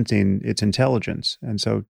augmenting its intelligence. And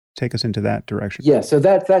so take us into that direction. Yeah, so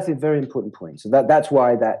that's a very important point. So that's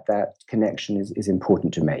why that connection is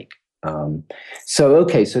important to make.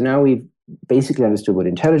 So now we've basically understood what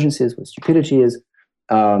intelligence is, what stupidity is.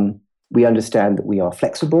 We understand that we are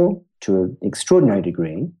flexible to an extraordinary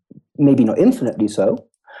degree, maybe not infinitely so.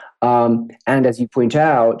 And as you point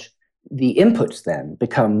out, the inputs then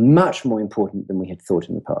become much more important than we had thought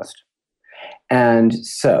in the past. And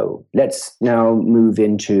so let's now move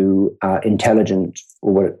into intelligent,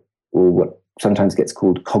 or what sometimes gets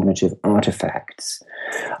called cognitive artifacts.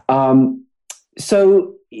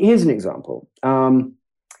 So here's an example.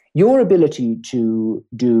 Your ability to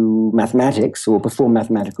do mathematics or perform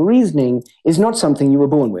mathematical reasoning is not something you were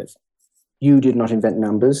born with. You did not invent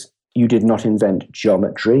numbers. You did not invent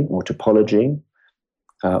geometry or topology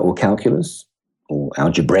or calculus or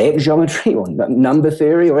algebraic geometry or number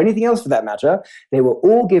theory or anything else for that matter. They were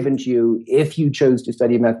all given to you if you chose to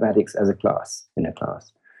study mathematics as a class, in a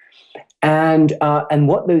class. And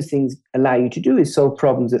what those things allow you to do is solve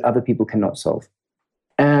problems that other people cannot solve.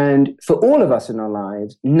 And for all of us in our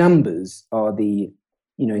lives, numbers are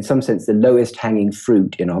in some sense, the lowest hanging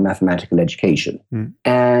fruit in our mathematical education.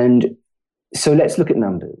 And so let's look at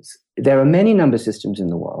numbers. There are many number systems in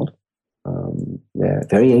the world. They're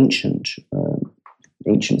very ancient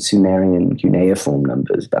Sumerian cuneiform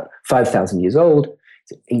numbers, about 5,000 years old.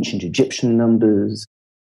 It's ancient Egyptian numbers.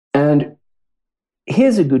 And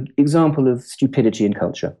here's a good example of stupidity in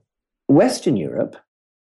culture. Western Europe,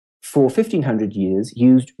 for 1,500 years,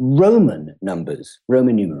 used Roman numbers,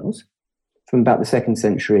 Roman numerals, from about the 2nd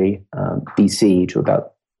century BC to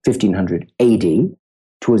about 1500 AD,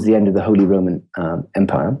 towards the end of the Holy Roman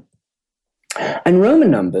Empire. And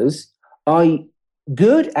Roman numbers are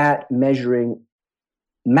good at measuring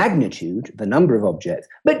magnitude, the number of objects,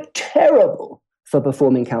 but terrible for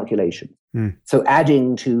performing calculations. So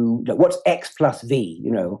adding to, what's x plus v?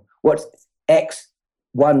 What's x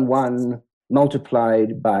 1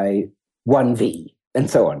 multiplied by 1v, and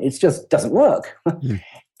so on. It just doesn't work.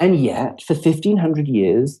 And yet, for 1,500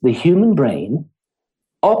 years, the human brain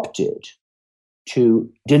opted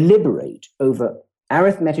to deliberate over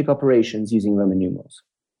arithmetic operations using Roman numerals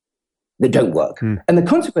that don't work. And the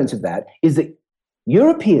consequence of that is that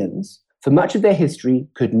Europeans, for much of their history,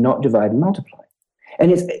 could not divide and multiply.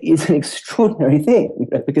 And it's an extraordinary thing,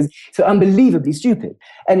 because it's so unbelievably stupid.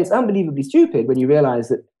 And it's unbelievably stupid when you realize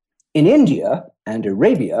that in India and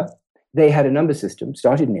Arabia, they had a number system,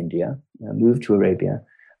 started in India, moved to Arabia,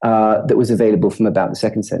 that was available from about the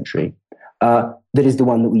 2nd century, that is the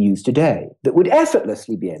one that we use today, that would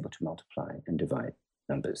effortlessly be able to multiply and divide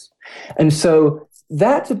numbers. And so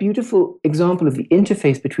that's a beautiful example of the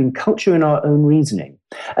interface between culture and our own reasoning.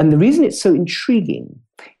 And the reason it's so intriguing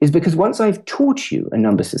is because once I've taught you a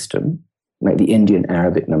number system, like the Indian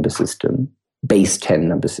Arabic number system, base 10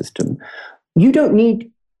 number system, you don't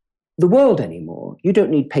need the world anymore. You don't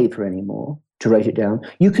need paper anymore to write it down.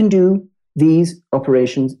 You can do these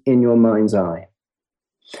operations in your mind's eye.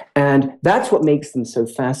 And that's what makes them so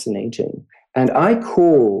fascinating. And I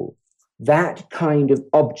call that kind of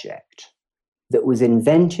object that was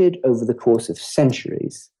invented over the course of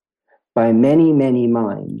centuries by many, many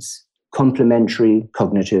minds, complementary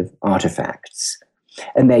cognitive artifacts.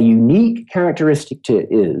 And their unique characteristic to it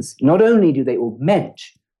is, not only do they augment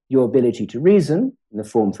your ability to reason, in the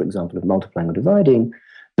form, for example, of multiplying or dividing,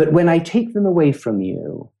 but when I take them away from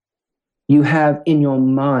you, you have in your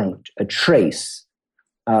mind a trace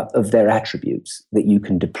of their attributes that you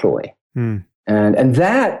can deploy. And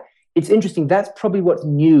that, it's interesting, that's probably what's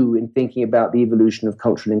new in thinking about the evolution of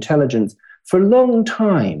cultural intelligence. For a long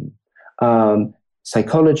time,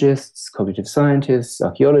 psychologists, cognitive scientists,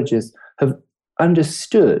 archaeologists have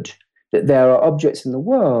understood that there are objects in the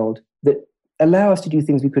world that allow us to do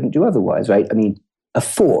things we couldn't do otherwise, right? I mean, a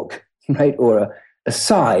fork, right? Or a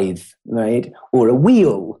scythe, right? Or a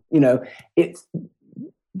wheel, it's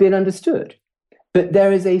been understood. But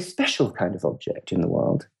there is a special kind of object in the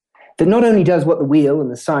world that not only does what the wheel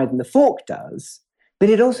and the scythe and the fork does, but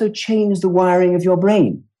it also changes the wiring of your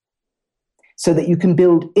brain so that you can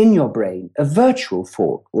build in your brain a virtual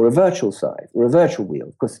fork or a virtual scythe or a virtual wheel.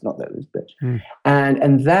 Of course, not those, but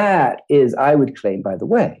and that is, I would claim, by the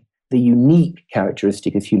way, the unique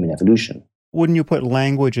characteristic of human evolution. Wouldn't you put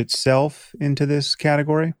language itself into this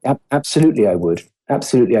category? Absolutely, I would.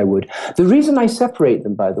 Absolutely, I would. The reason I separate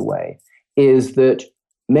them, by the way, is that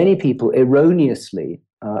many people erroneously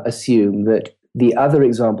assume that the other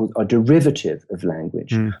examples are derivative of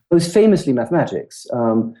language. Most famously, mathematics.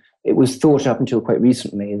 It was thought up until quite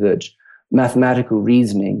recently that mathematical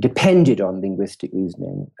reasoning depended on linguistic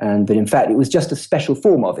reasoning, and that in fact it was just a special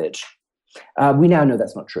form of it. We now know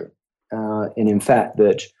that's not true. And in fact,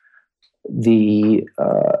 that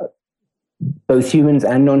both humans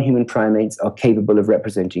and non-human primates are capable of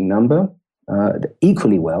representing number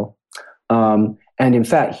equally well. And in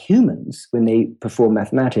fact, humans, when they perform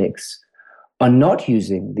mathematics, are not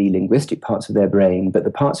using the linguistic parts of their brain, but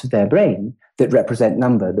the parts of their brain that represent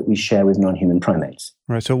number that we share with non-human primates.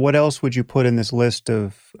 Right. So what else would you put in this list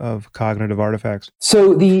of cognitive artifacts?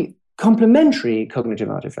 So the complementary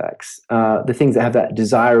cognitive artifacts, the things that have that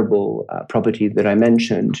desirable property that I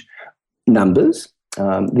mentioned, numbers.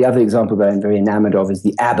 The other example that I'm very enamored of is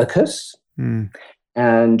the abacus.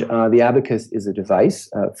 And the abacus is a device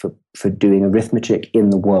for doing arithmetic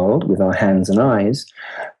in the world with our hands and eyes.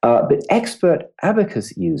 But expert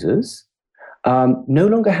abacus users no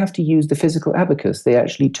longer have to use the physical abacus. They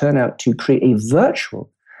actually turn out to create a virtual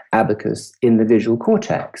abacus in the visual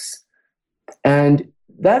cortex. And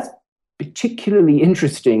that's particularly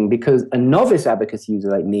interesting because a novice abacus user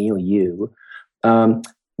like me or you,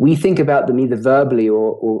 we think about them either verbally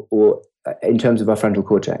or in terms of our frontal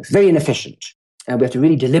cortex. Very inefficient. And we have to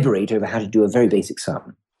really deliberate over how to do a very basic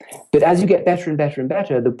sum. But as you get better and better and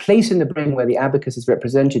better, the place in the brain where the abacus is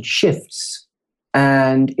represented shifts.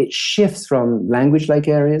 And it shifts from language-like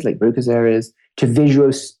areas, like Broca's areas, to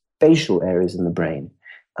visuospatial areas in the brain.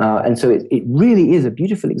 And so it really is a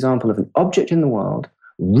beautiful example of an object in the world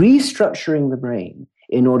restructuring the brain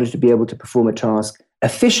in order to be able to perform a task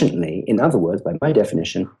efficiently, in other words, by my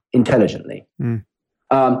definition, intelligently.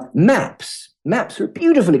 Maps are a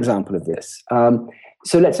beautiful example of this.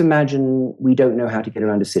 So let's imagine we don't know how to get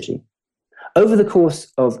around a city. Over the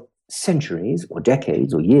course of centuries or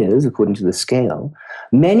decades or years, according to the scale,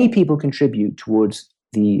 many people contribute towards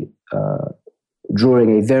the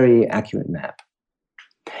drawing a very accurate map.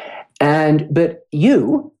 But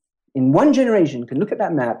you, in one generation, can look at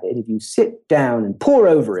that map, and if you sit down and pore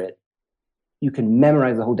over it, you can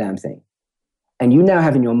memorize the whole damn thing. And you now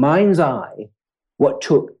have in your mind's eye what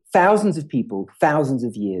took thousands of people, thousands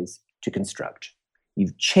of years to construct.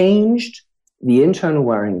 You've changed the internal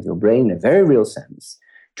wiring of your brain in a very real sense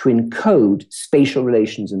to encode spatial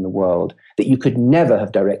relations in the world that you could never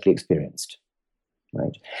have directly experienced,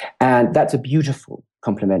 right? And that's a beautiful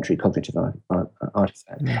complementary cognitive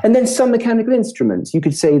artifact. And then some mechanical instruments. You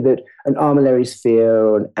could say that an armillary sphere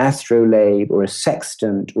or an astrolabe or a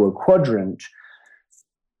sextant or a quadrant,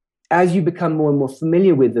 as you become more and more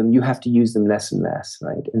familiar with them, you have to use them less and less,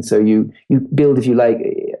 right? And so you build, if you like,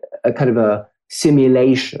 a kind of a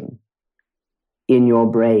simulation in your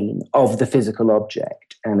brain of the physical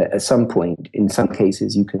object. And at some point, in some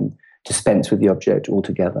cases, you can dispense with the object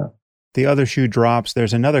altogether. The other shoe drops.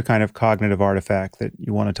 There's another kind of cognitive artifact that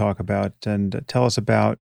you want to talk about, and tell us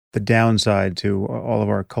about the downside to all of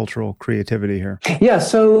our cultural creativity here. Yeah,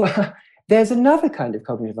 so there's another kind of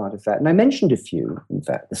cognitive artifact, and I mentioned a few, in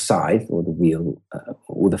fact, the scythe or the wheel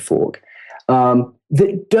or the fork,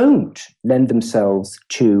 that don't lend themselves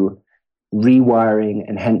to rewiring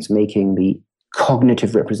and hence making the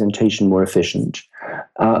cognitive representation more efficient,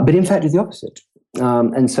 but in fact is the opposite.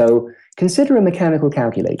 And so consider a mechanical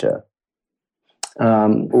calculator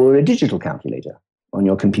or a digital calculator on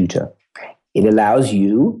your computer. It allows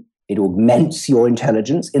you, it augments your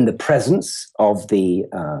intelligence in the presence of the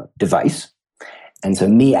device. And so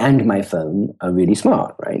me and my phone are really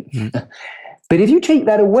smart, right? Mm. But if you take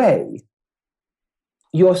that away,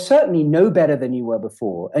 you're certainly no better than you were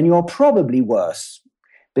before, and you're probably worse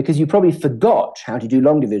because you probably forgot how to do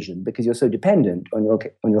long division because you're so dependent on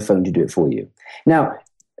your phone to do it for you. Now,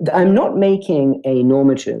 I'm not making a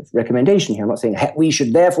normative recommendation here. I'm not saying we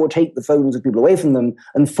should therefore take the phones of people away from them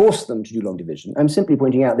and force them to do long division. I'm simply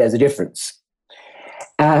pointing out there's a difference.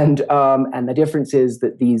 And the difference is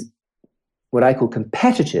that these, what I call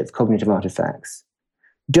competitive cognitive artifacts,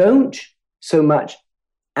 don't so much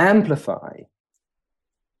amplify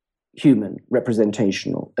human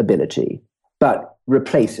representational ability, but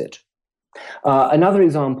replace it. Another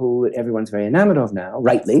example that everyone's very enamored of now,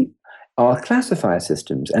 rightly, are classifier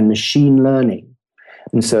systems and machine learning.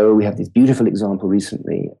 And so we have this beautiful example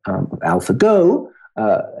recently of AlphaGo,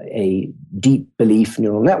 a deep belief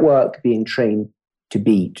neural network being trained to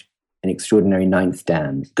beat an extraordinary ninth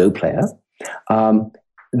dan Go player.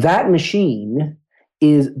 That machine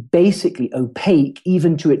is basically opaque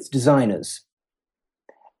even to its designers.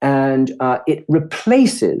 And it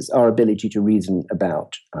replaces our ability to reason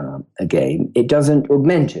about a game. It doesn't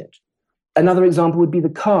augment it. Another example would be the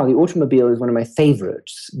car. The automobile is one of my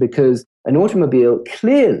favorites because an automobile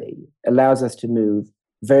clearly allows us to move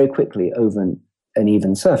very quickly over an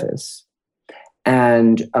even surface.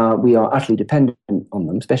 And we are utterly dependent on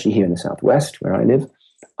them, especially here in the Southwest where I live.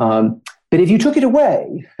 But if you took it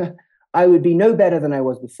away, I would be no better than I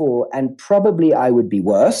was before, and probably I would be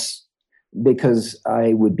worse, because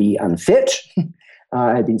I would be unfit.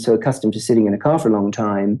 I've been so accustomed to sitting in a car for a long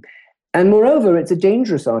time. And moreover, it's a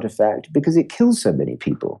dangerous artifact because it kills so many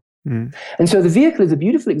people. Mm. And so the vehicle is a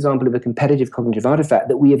beautiful example of a competitive cognitive artifact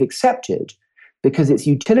that we have accepted because its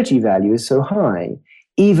utility value is so high,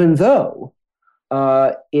 even though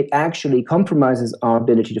it actually compromises our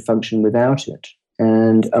ability to function without it.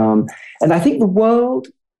 And I think the world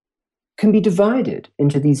can be divided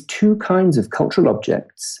into these two kinds of cultural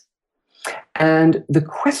objects. And the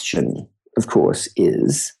question, of course,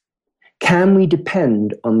 is, can we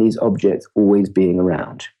depend on these objects always being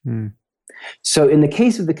around? Mm. So in the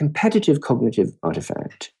case of the competitive cognitive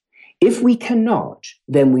artifact, if we cannot,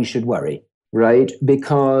 then we should worry, right?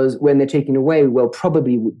 Because when they're taken away, we'll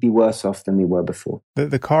probably be worse off than we were before.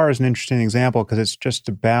 The car is an interesting example because it's just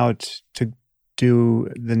about to do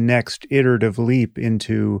the next iterative leap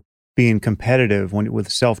into being competitive with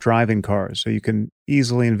self-driving cars. So you can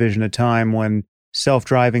easily envision a time when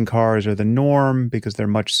self-driving cars are the norm because they're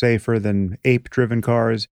much safer than ape-driven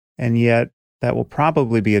cars. And yet that will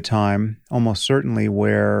probably be a time, almost certainly,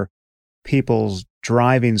 where people's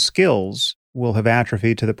driving skills will have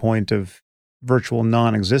atrophied to the point of virtual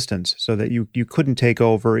non-existence, so that you couldn't take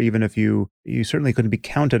over, even if you certainly couldn't be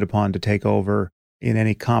counted upon to take over in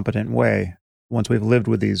any competent way once we've lived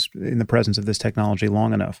with these in the presence of this technology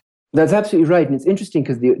long enough. That's absolutely right. And it's interesting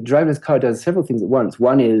because the driverless car does several things at once.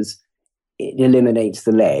 One is it eliminates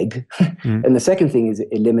the leg. Mm. And the second thing is it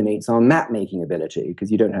eliminates our map-making ability because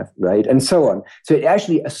you don't have, right? And so on. So it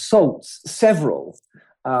actually assaults several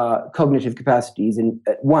cognitive capacities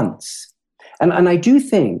at once. And I really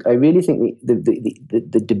think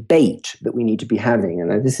the debate that we need to be having,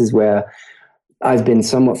 and this is where I've been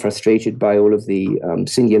somewhat frustrated by all of the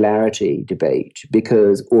singularity debate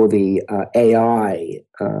or the AI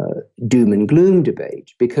doom and gloom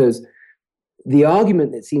debate, because the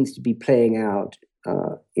argument that seems to be playing out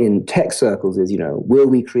in tech circles is, will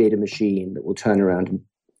we create a machine that will turn around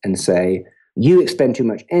and say, you expend too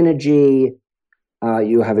much energy,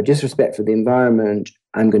 you have a disrespect for the environment,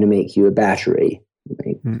 I'm going to make you a battery.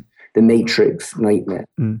 Right? Mm. The Matrix nightmare.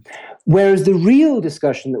 Mm. Whereas the real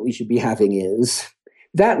discussion that we should be having is,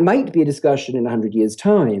 that might be a discussion in 100 years'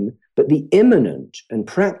 time, but the imminent and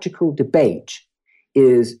practical debate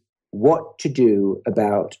is what to do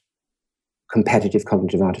about competitive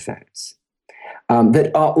cognitive artifacts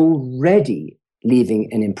that are already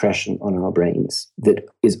leaving an impression on our brains that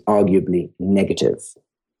is arguably negative.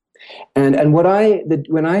 And when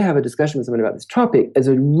I have a discussion with someone about this topic, as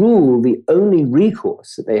a rule, the only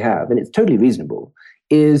recourse that they have, and it's totally reasonable,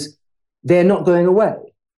 is they're not going away.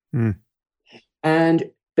 Mm.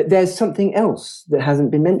 But there's something else that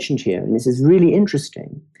hasn't been mentioned here, and this is really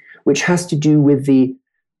interesting, which has to do with the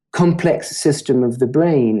complex system of the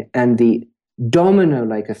brain and the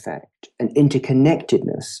domino-like effect and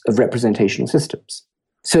interconnectedness of representational systems.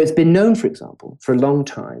 So it's been known, for example, for a long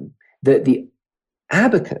time that the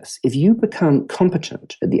abacus, if you become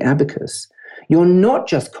competent at the abacus, you're not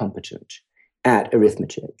just competent at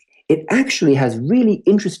arithmetic. It actually has really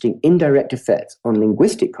interesting indirect effects on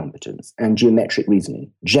linguistic competence and geometric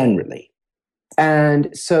reasoning generally.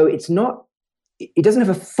 And so it doesn't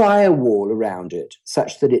have a firewall around it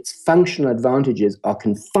such that its functional advantages are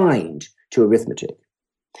confined to arithmetic.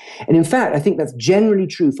 And in fact, I think that's generally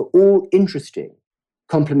true for all interesting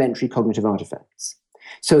complementary cognitive artifacts.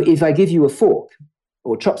 So if I give you a fork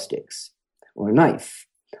or chopsticks or a knife,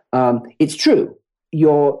 it's true,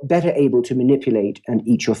 you're better able to manipulate and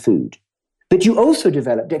eat your food. But you also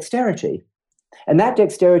develop dexterity. And that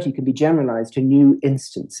dexterity can be generalized to new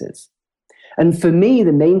instances. And for me,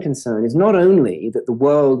 the main concern is not only that the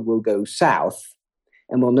world will go south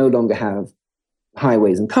and will no longer have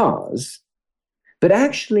highways and cars, but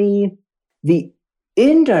actually the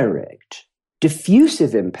indirect,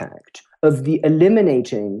 diffusive impact of the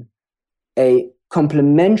eliminating a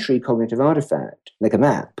complementary cognitive artifact, like a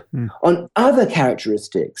map, on other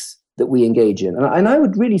characteristics that we engage in. And I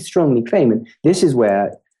would really strongly claim, and this is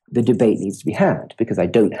where the debate needs to be had, because I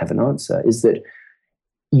don't have an answer, is that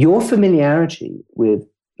your familiarity with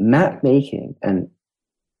map making and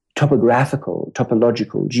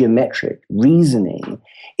topological, geometric reasoning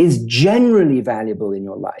is generally valuable in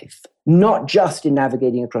your life, not just in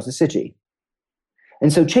navigating across a city.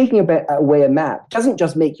 And so taking away a map doesn't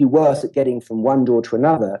just make you worse at getting from one door to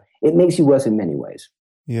another, it makes you worse in many ways.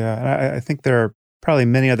 Yeah, and I think there are probably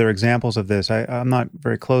many other examples of this. I'm not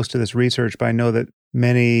very close to this research, but I know that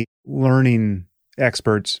many learning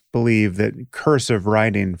experts believe that cursive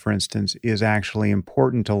writing, for instance, is actually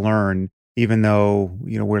important to learn, even though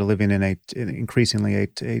we're living in increasingly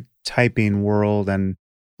a typing world and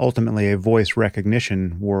ultimately a voice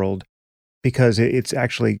recognition world, because it's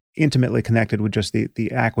actually intimately connected with just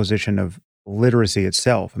the acquisition of literacy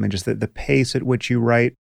itself. I mean, just the pace at which you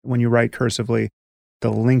write, when you write cursively, the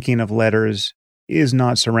linking of letters is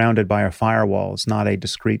not surrounded by a firewall. It's not a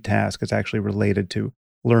discrete task. It's actually related to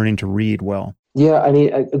learning to read well. Yeah, I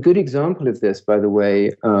mean, a good example of this, by the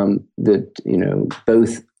way, that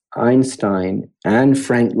both Einstein and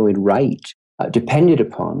Frank Lloyd Wright depended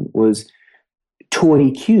upon was toy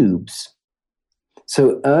cubes.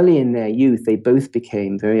 So early in their youth, they both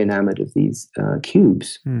became very enamored of these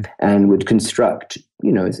cubes and would construct,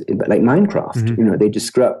 like Minecraft,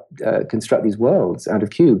 they construct these worlds out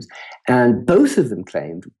of cubes. And both of them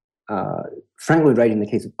claimed, Frank Lloyd Wright in the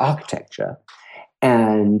case of architecture,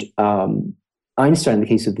 and Einstein in the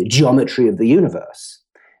case of the geometry of the universe,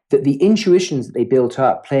 that the intuitions that they built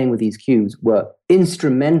up playing with these cubes were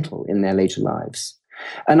instrumental in their later lives.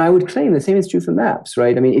 And I would claim the same is true for maps,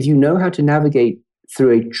 right? I mean, if you know how to navigate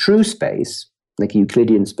through a true space, like a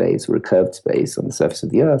Euclidean space or a curved space on the surface of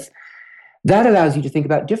the Earth, that allows you to think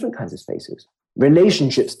about different kinds of spaces,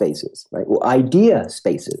 relationship spaces, right, or idea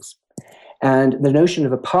spaces. And the notion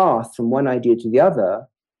of a path from one idea to the other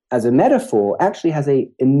as a metaphor actually has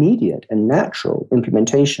an immediate and natural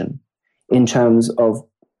implementation in terms of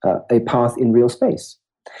a path in real space.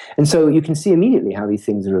 And so you can see immediately how these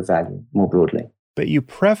things are of value more broadly. But you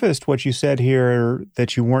prefaced what you said here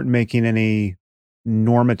that you weren't making any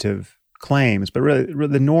normative claims, but really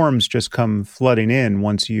the norms just come flooding in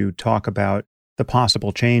once you talk about the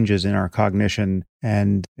possible changes in our cognition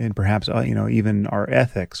and perhaps even our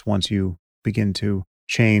ethics, once you begin to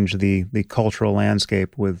change the cultural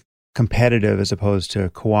landscape with competitive as opposed to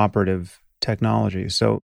cooperative technology.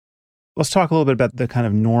 So let's talk a little bit about the kind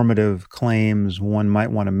of normative claims one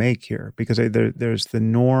might want to make here, because there's the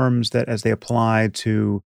norms that as they apply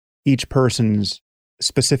to each person's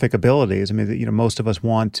specific abilities. I mean, most of us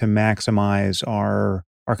want to maximize our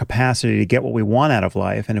capacity to get what we want out of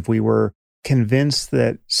life. And if we were convinced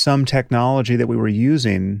that some technology that we were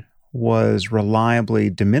using was reliably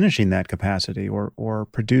diminishing that capacity or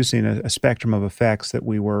producing a spectrum of effects that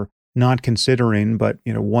we were not considering, but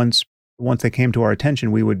once they came to our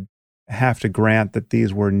attention, we would have to grant that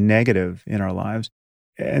these were negative in our lives.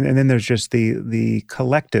 And then there's just the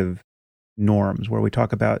collective norms where we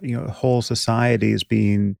talk about whole societies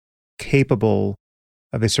being capable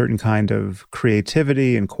of a certain kind of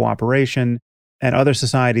creativity and cooperation, and other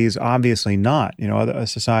societies obviously not. Other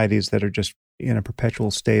societies that are just in a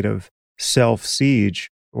perpetual state of self-siege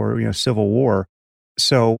or civil war.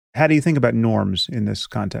 So how do you think about norms in this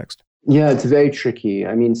context? Yeah, it's very tricky.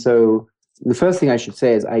 I mean, so the first thing I should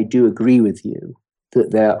say is I do agree with you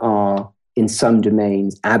that there are, in some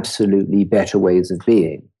domains, absolutely better ways of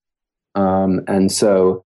being. And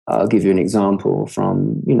so I'll give you an example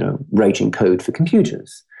from, writing code for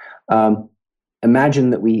computers. Imagine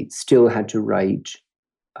that we still had to write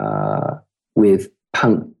with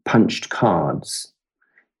punched cards.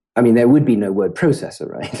 I mean, there would be no word processor,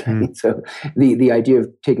 right? So the idea of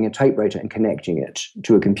taking a typewriter and connecting it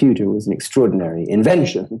to a computer was an extraordinary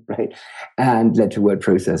invention, right? And led to word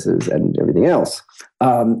processors and everything else.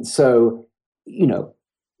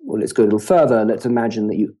 Well, let's go a little further. Let's imagine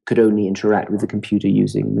that you could only interact with the computer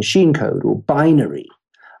using machine code or binary.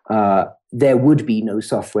 There would be no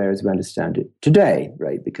software as we understand it today,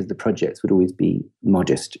 right? Because the projects would always be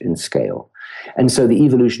modest in scale. And so the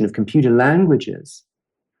evolution of computer languages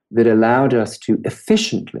that allowed us to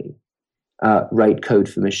efficiently write code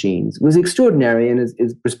for machines was extraordinary and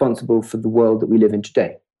is responsible for the world that we live in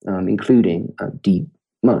today, including DeepMind,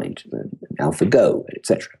 AlphaGo,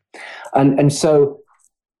 etc. And so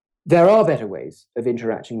there are better ways of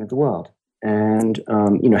interacting with the world. And,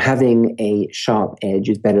 having a sharp edge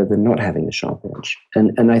is better than not having a sharp edge.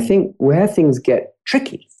 And I think where things get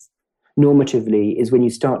tricky normatively is when you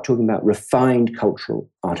start talking about refined cultural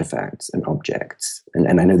artifacts and objects.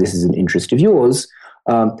 And I know this is an interest of yours,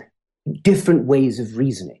 different ways of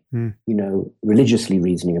reasoning, religiously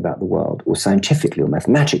reasoning about the world, or scientifically, or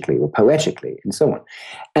mathematically, or poetically, and so on.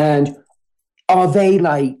 And are they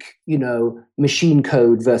like, machine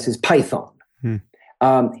code versus Python?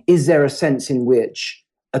 Is there a sense in which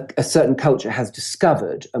a certain culture has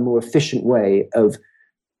discovered a more efficient way of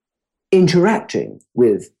interacting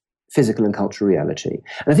with physical and cultural reality?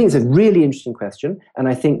 And I think it's a really interesting question. And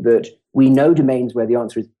I think that we know domains where the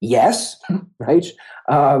answer is yes, right?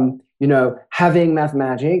 Having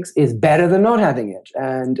mathematics is better than not having it.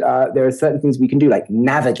 And there are certain things we can do, like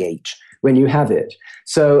navigate when you have it.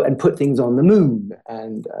 So, and put things on the moon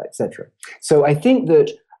and et cetera. So I think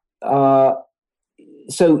that,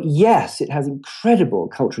 yes, it has incredible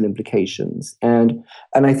cultural implications. And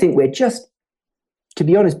I think we're just, to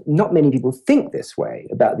be honest, not many people think this way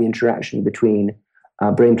about the interaction between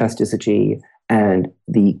brain plasticity and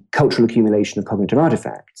the cultural accumulation of cognitive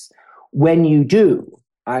artifacts. When you do,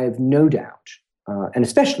 I have no doubt, and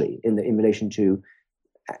especially in relation to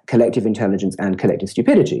collective intelligence and collective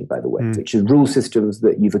stupidity, by the way, which is rule systems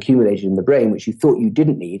that you've accumulated in the brain, which you thought you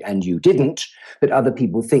didn't need, and you didn't, but other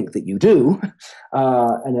people think that you do,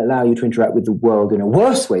 and allow you to interact with the world in a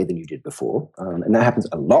worse way than you did before. And that happens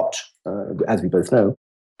a lot, as we both know.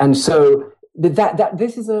 And so that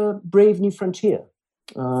this is a brave new frontier.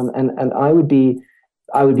 And I would be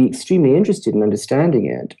extremely interested in understanding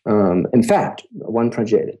it. In fact, one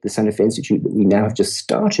project at the Santa Fe Institute that we now have just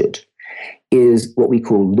started is what we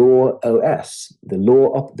call Law OS, the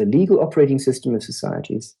legal operating system of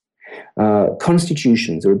societies.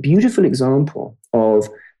 Constitutions are a beautiful example of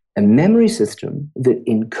a memory system that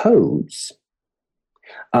encodes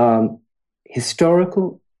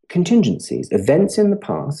historical contingencies, events in the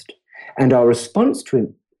past, and our response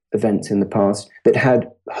to events in the past that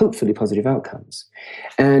had hopefully positive outcomes.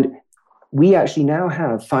 And we actually now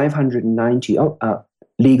have 590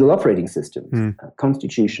 legal operating systems,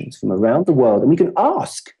 constitutions from around the world. And we can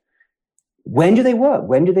ask, when do they work?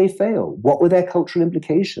 When do they fail? What were their cultural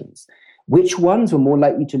implications? Which ones were more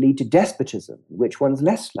likely to lead to despotism? Which ones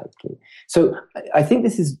less likely? So I think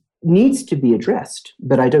this needs to be addressed,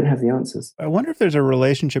 but I don't have the answers. I wonder if there's a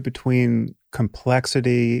relationship between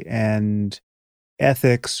complexity and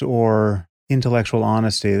ethics or intellectual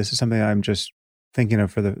honesty. This is something I'm just thinking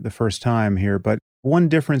of for the first time here. But one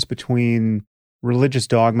difference between religious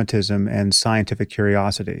dogmatism and scientific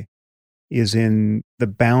curiosity is in the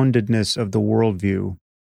boundedness of the worldview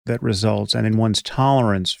that results and in one's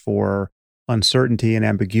tolerance for uncertainty and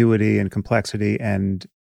ambiguity and complexity and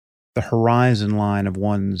the horizon line of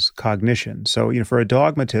one's cognition. So, for a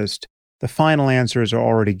dogmatist, the final answers are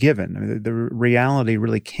already given. I mean, the reality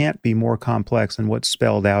really can't be more complex than what's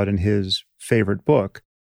spelled out in his favorite book.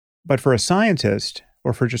 But for a scientist,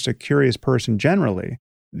 or for just a curious person generally,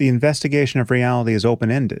 the investigation of reality is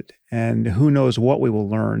open-ended, and who knows what we will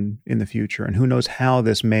learn in the future, and who knows how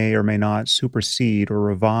this may or may not supersede or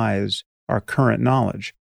revise our current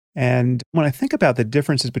knowledge. And when I think about the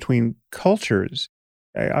differences between cultures,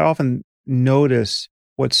 I often notice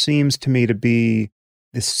what seems to me to be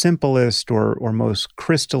the simplest or most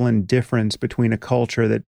crystalline difference between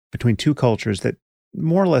between two cultures that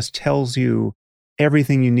more or less tells you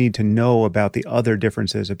everything you need to know about the other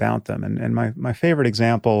differences about them. And my favorite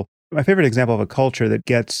example of a culture that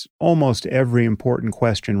gets almost every important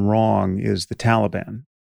question wrong is the Taliban.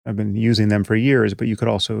 I've been using them for years, but you could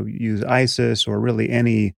also use ISIS or really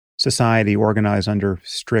any society organized under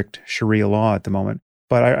strict Sharia law at the moment.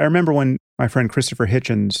 But I remember when my friend Christopher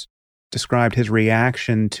Hitchens described his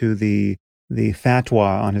reaction to the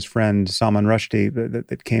fatwa on his friend Salman Rushdie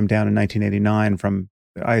that came down in 1989 from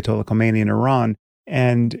Ayatollah Khomeini in Iran.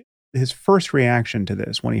 And his first reaction to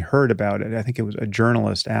this, when he heard about it, I think it was a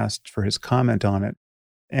journalist asked for his comment on it.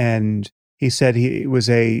 And he said it was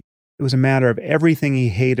a matter of everything he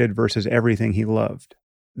hated versus everything he loved.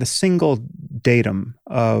 The single datum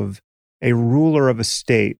of a ruler of a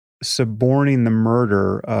state suborning the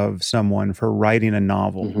murder of someone for writing a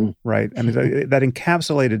novel, right? I mean, that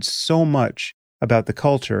encapsulated so much about the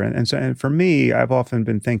culture. And for me, I've often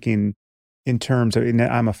been thinking in terms of,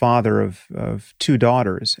 I'm a father of two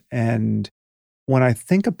daughters. And when I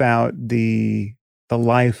think about the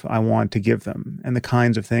life I want to give them and the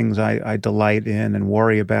kinds of things I delight in and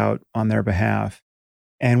worry about on their behalf,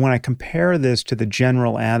 and when I compare this to the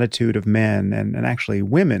general attitude of men and actually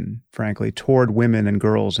women, frankly, toward women and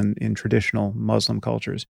girls in traditional Muslim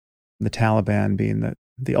cultures, the Taliban being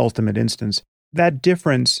the ultimate instance, that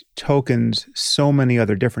difference tokens so many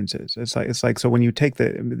other differences. It's like so when you take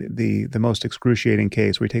the most excruciating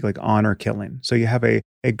case, we take like honor killing. So you have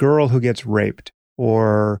a girl who gets raped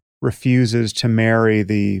or refuses to marry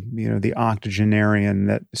the octogenarian,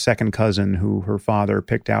 that second cousin who her father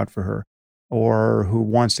picked out for her, or who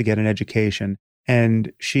wants to get an education.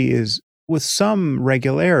 And she is, with some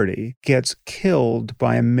regularity, gets killed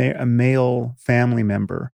by a male family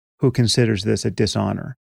member who considers this a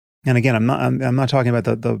dishonor. And again, I'm not talking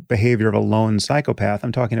about the behavior of a lone psychopath.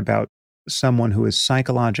 I'm talking about someone who is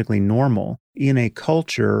psychologically normal in a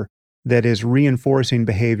culture that is reinforcing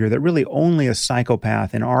behavior that really only a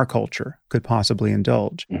psychopath in our culture could possibly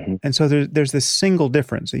indulge. Mm-hmm. And so there's this single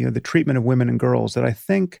difference, the treatment of women and girls, that I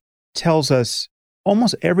think tells us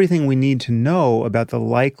almost everything we need to know about the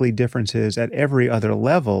likely differences at every other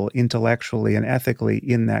level, intellectually and ethically,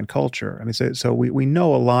 in that culture. I mean, so we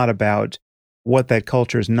know a lot about what that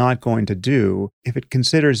culture is not going to do if it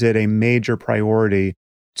considers it a major priority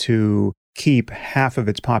to keep half of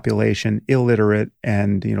its population illiterate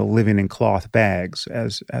and living in cloth bags,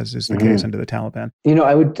 as is the case under the Taliban.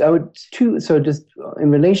 I would too. So just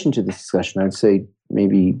in relation to this discussion, I'd say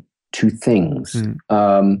maybe two things.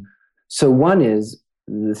 So one is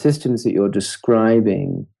the systems that you're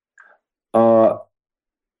describing are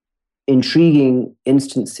intriguing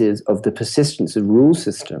instances of the persistence of rule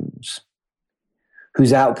systems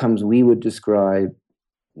whose outcomes we would describe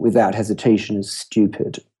without hesitation as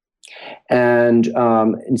stupid. And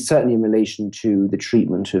certainly in relation to the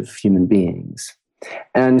treatment of human beings.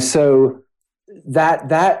 And so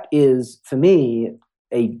that is, for me,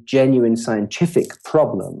 a genuine scientific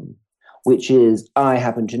problem, which is, I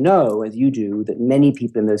happen to know, as you do, that many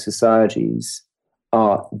people in those societies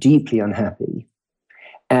are deeply unhappy.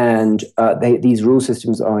 And these rule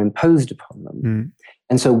systems are imposed upon them.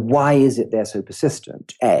 And so why is it they're so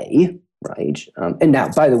persistent? Right? And now,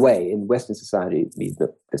 by the way, in Western society,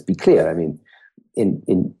 let's be clear, I mean,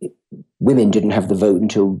 in women didn't have the vote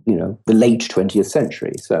until, the late 20th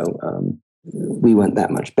century. So we weren't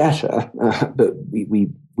that much better, but we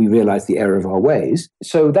realized the error of our ways.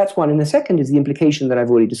 So that's one. And the second is the implication that I've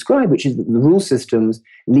already described, which is that the rule systems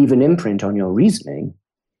leave an imprint on your reasoning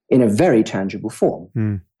in a very tangible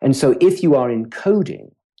form. And so if you are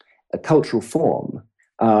encoding a cultural form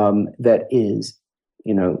that is,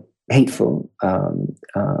 hateful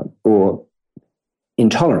or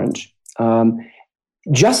intolerant,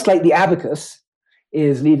 just like the abacus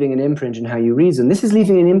is leaving an imprint in how you reason, this is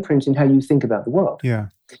leaving an imprint in how you think about the world. Yeah.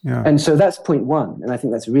 And so that's point one, and I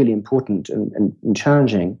think that's really important and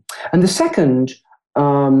challenging. And the second,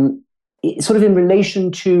 sort of in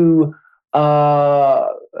relation to I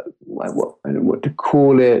don't know what to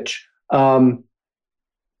call it,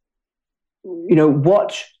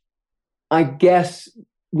 what I guess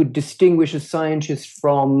would distinguish a scientist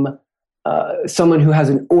from someone who has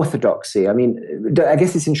an orthodoxy. I mean, I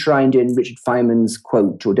guess it's enshrined in Richard Feynman's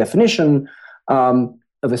quote or definition of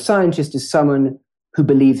a scientist as someone who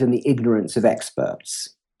believes in the ignorance of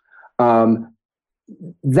experts.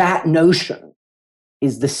 That notion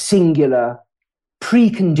is the singular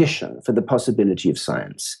precondition for the possibility of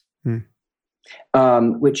science,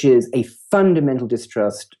 which is a fundamental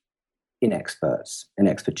distrust in experts and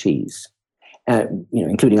expertise,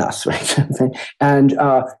 including us, right? And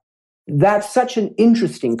that's such an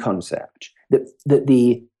interesting concept that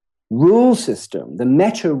the rule system, the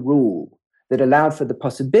meta rule that allowed for the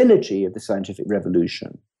possibility of the scientific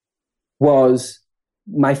revolution, was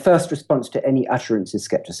my first response to any utterance is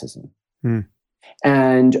skepticism.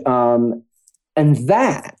 And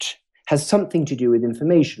that has something to do with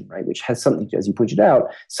information, right? Which has something to, as you pointed out,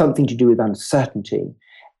 something to do with uncertainty.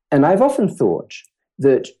 And I've often thought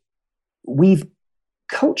that we've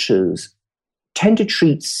cultures tend to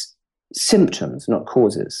treat symptoms, not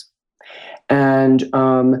causes. And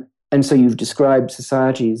so you've described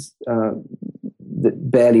societies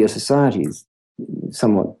that barely are societies,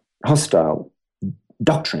 somewhat hostile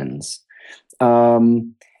doctrines.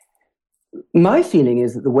 My feeling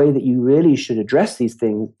is that the way that you really should address these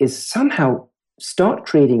things is somehow start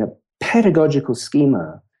creating a pedagogical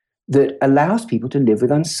schema that allows people to live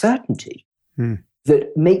with uncertainty,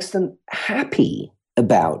 that makes them happy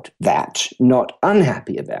about that, not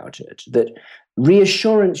unhappy about it, that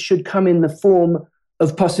reassurance should come in the form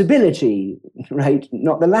of possibility, right?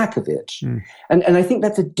 Not the lack of it. And I think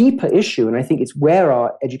that's a deeper issue, and I think it's where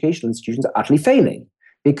our educational institutions are utterly failing,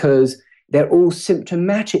 because they're all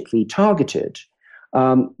symptomatically targeted.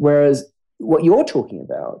 Whereas what you're talking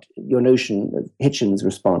about, your notion of Hitchens'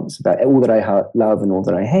 response about all that I love and all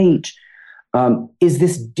that I hate, is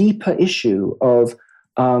this deeper issue of,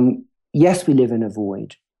 yes, we live in a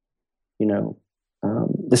void.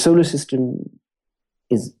 The solar system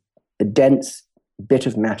is a dense bit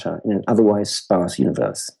of matter in an otherwise sparse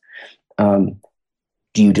universe. Do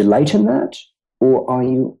you delight in that, or are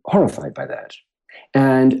you horrified by that?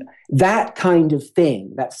 And that kind of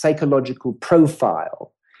thing, that psychological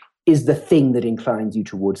profile, is the thing that inclines you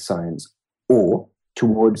towards science or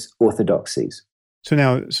towards orthodoxies.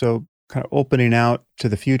 So kind of opening out to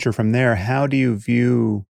the future from there, how do you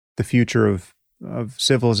view the future of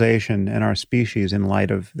civilization and our species in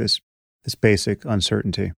light of this basic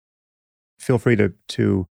uncertainty? Feel free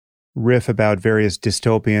to riff about various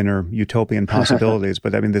dystopian or utopian possibilities,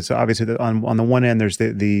 but I mean, there's obviously on the one end, there's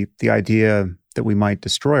the idea that we might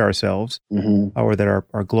destroy ourselves, or that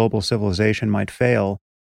our global civilization might fail,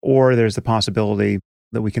 or there's the possibility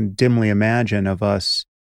that we can dimly imagine of us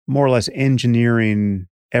more or less engineering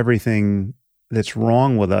everything that's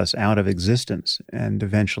wrong with us out of existence and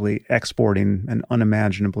eventually exporting an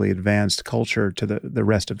unimaginably advanced culture to the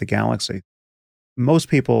rest of the galaxy. Most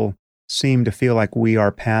people seem to feel like we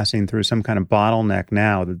are passing through some kind of bottleneck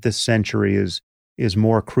now, that this century is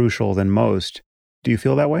more crucial than most. Do you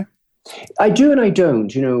feel that way? I do and I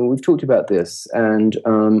don't. We've talked about this, and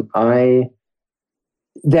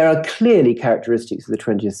there are clearly characteristics of the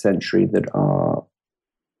 20th century that are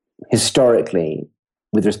historically,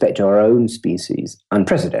 with respect to our own species,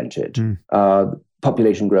 unprecedented.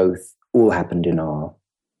 Population growth all happened in our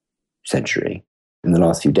century, in the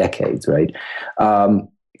last few decades, right?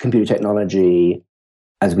 Computer technology,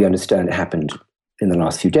 as we understand it, happened in the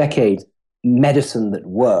last few decades. Medicine that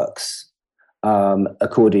works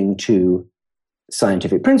according to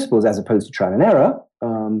scientific principles as opposed to trial and error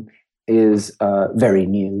is very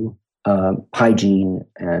new. Hygiene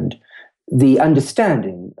and the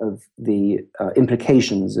understanding of the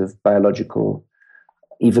implications of biological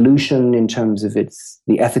evolution in terms of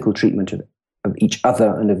the ethical treatment of each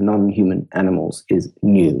other and of non-human animals is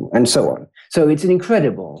new, and so on. So it's an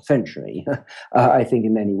incredible century, I think,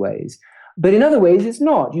 in many ways. But in other ways, it's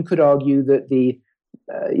not. You could argue that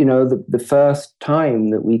the first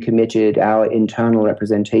time that we committed our internal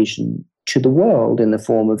representation to the world in the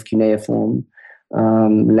form of cuneiform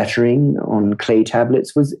lettering on clay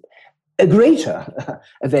tablets was a greater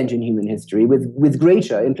event in human history with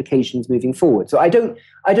greater implications moving forward. So I don't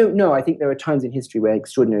know. I think there are times in history where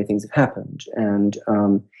extraordinary things have happened, and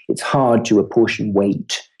it's hard to apportion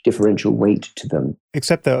differential weight to them.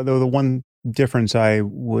 Except the one difference I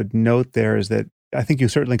would note there is that I think you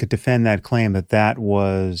certainly could defend that claim that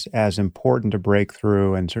was as important a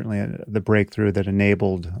breakthrough, and certainly the breakthrough that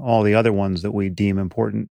enabled all the other ones that we deem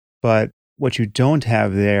important. But what you don't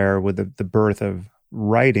have there with the birth of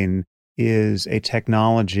writing is a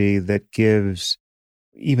technology that gives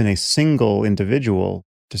even a single individual,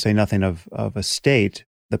 to say nothing of a state,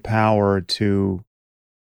 the power to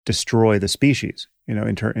destroy the species,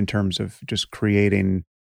 in terms of just creating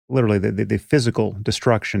literally the physical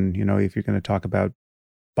destruction, if you're going to talk about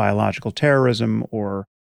biological terrorism or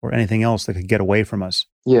anything else that could get away from us.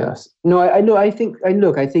 Yes. No, I think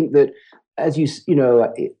that, as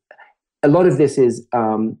a lot of this is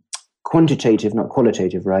quantitative, not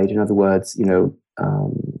qualitative, right? In other words,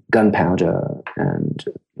 gunpowder and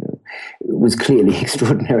was clearly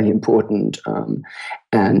extraordinarily important,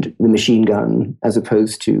 and the machine gun as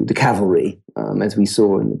opposed to the cavalry, as we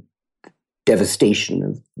saw in the devastation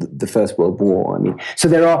of the First World War. I mean, so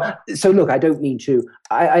look, I don't mean to,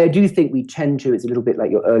 I do think we tend to, it's a little bit like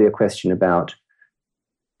your earlier question about,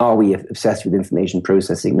 are we obsessed with information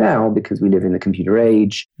processing now because we live in the computer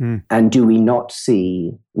age? And do we not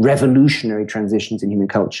see revolutionary transitions in human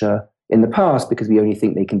culture in the past because we only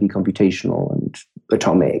think they can be computational and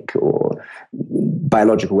atomic or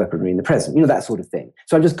biological weaponry in the present, that sort of thing.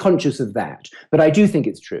 So I'm just conscious of that. But I do think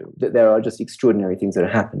it's true that there are just extraordinary things that are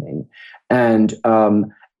happening. And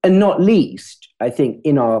not least, I think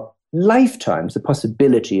in our lifetimes, the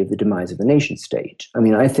possibility of the demise of the nation state. I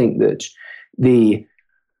mean, I think that the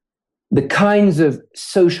kinds of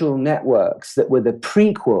social networks that were the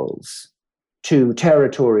prequels to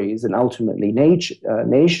territories and ultimately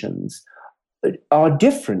nations are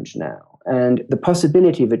different now. And the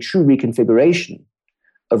possibility of a true reconfiguration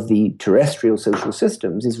of the terrestrial social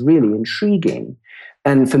systems is really intriguing.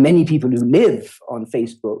 And for many people who live on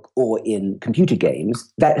Facebook or in computer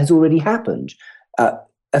games, that has already happened,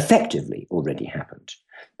 effectively already happened.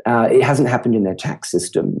 It hasn't happened in their tax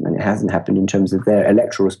system, and it hasn't happened in terms of their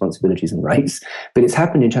electoral responsibilities and rights, but it's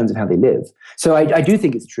happened in terms of how they live. So I do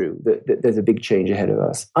think it's true that there's a big change ahead of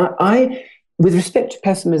us. With respect to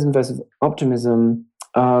pessimism versus optimism,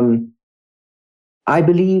 I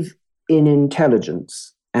believe in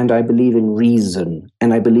intelligence, and I believe in reason,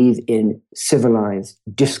 and I believe in civilized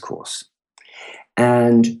discourse.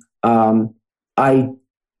 And I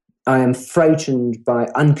am frightened by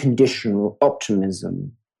unconditional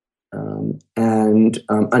optimism and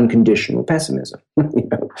unconditional pessimism.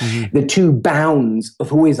 Mm-hmm. The two bounds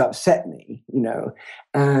have always upset me,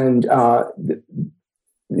 and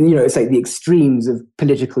it's like the extremes of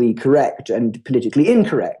politically correct and politically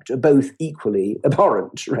incorrect are both equally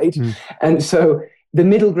abhorrent, right? Mm. And so the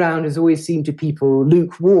middle ground has always seemed to people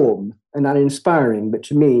lukewarm and uninspiring, but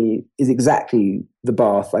to me is exactly the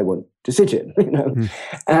bath I want to sit in, Mm.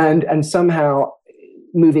 And somehow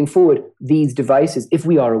moving forward, these devices, if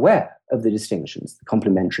we are aware of the distinctions, the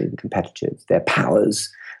complementary, the competitive, their powers,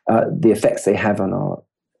 the effects they have on our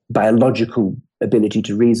biological ability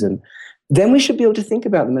to reason, then we should be able to think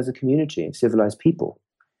about them as a community of civilized people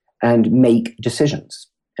and make decisions.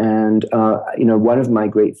 And, one of my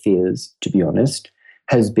great fears, to be honest,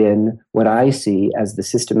 has been what I see as the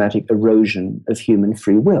systematic erosion of human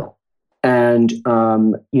free will. And,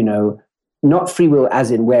 not free will as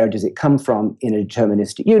in where does it come from in a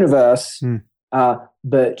deterministic universe,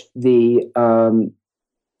 but the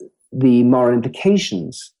moral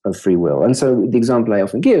implications of free will. And so the example I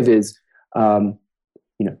often give is,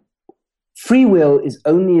 free will is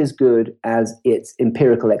only as good as its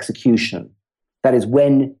empirical execution. That is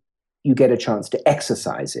when you get a chance to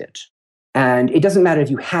exercise it. And it doesn't matter if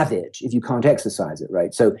you have it, if you can't exercise it,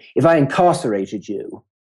 right? So if I incarcerated you,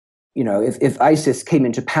 if ISIS came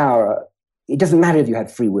into power, it doesn't matter if you had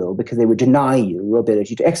free will because they would deny you your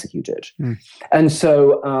ability to execute it. Mm. And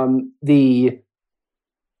so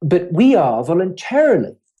but we are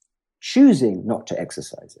voluntarily choosing not to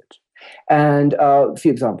exercise it. And a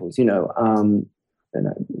few examples,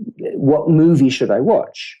 what movie should I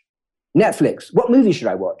watch? Netflix, what movie should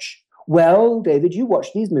I watch? Well, David, you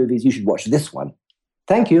watch these movies, you should watch this one.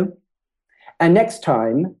 Thank you. And next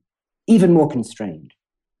time, even more constrained.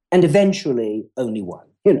 And eventually, only one,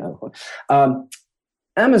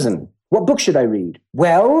 Amazon, what book should I read?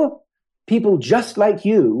 Well, people just like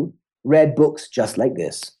you read books just like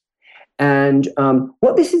this. And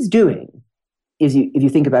what this is doing is, if you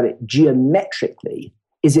think about it geometrically,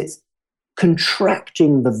 is it's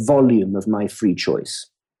contracting the volume of my free choice.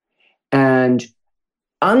 And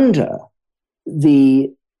under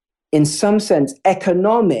the, in some sense,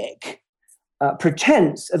 economic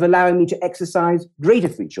pretense of allowing me to exercise greater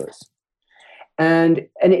free choice. And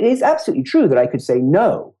it is absolutely true that I could say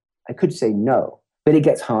no. But it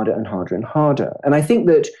gets harder and harder and harder. And I think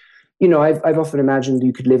that, I've often imagined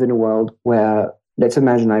you could live in a world where, let's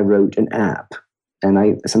imagine I wrote an app, and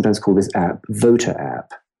I sometimes call this app Voter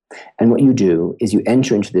App. And what you do is you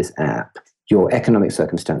enter into this app your economic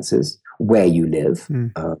circumstances, where you live,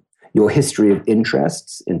 your history of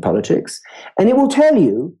interests in politics, and it will tell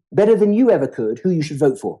you better than you ever could who you should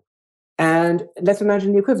vote for. And let's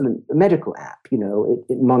imagine the equivalent, a medical app.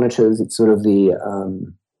 It monitors, it's sort of the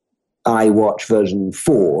iWatch version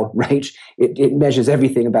 4, right? It measures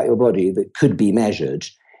everything about your body that could be measured.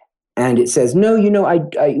 And it says, no,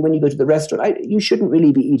 when you go to the restaurant, you shouldn't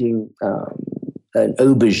really be eating an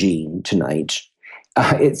aubergine tonight.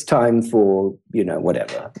 It's time for,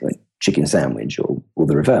 whatever, like chicken sandwich or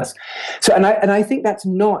the reverse. So, and I think that's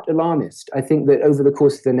not alarmist. I think that over the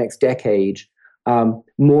course of the next decade,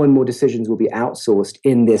 more and more decisions will be outsourced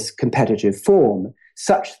in this competitive form,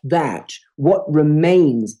 such that what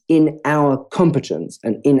remains in our competence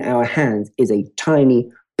and in our hands is a tiny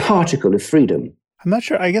particle of freedom. I'm not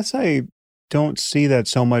sure. I guess I don't see that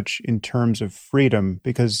so much in terms of freedom,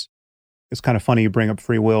 because it's kind of funny you bring up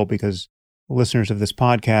free will, because listeners of this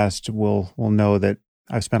podcast will know that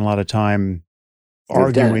I've spent a lot of time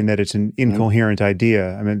arguing that it's an incoherent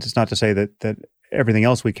idea. I mean, it's not to say that everything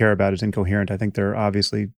else we care about is incoherent. I think there are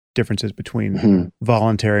obviously differences between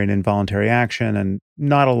voluntary and involuntary action, and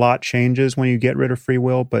not a lot changes when you get rid of free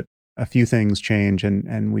will, but a few things change,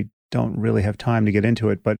 and we don't really have time to get into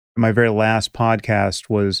it. But my very last podcast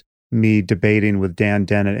was me debating with Dan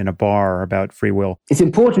Dennett in a bar about free will. It's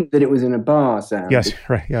important that it was in a bar, Sam. Yes,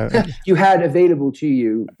 right. Yeah. You had available to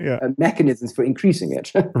you mechanisms for increasing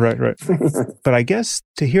it. Right. But I guess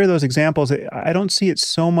to hear those examples, I don't see it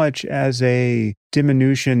so much as a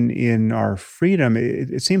diminution in our freedom.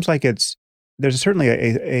 It seems like there's certainly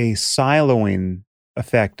a siloing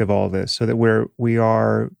effect of all this, so that we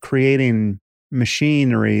are creating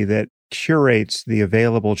machinery that curates the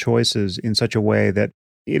available choices in a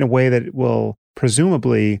way that will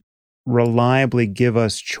presumably reliably give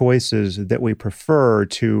us choices that we prefer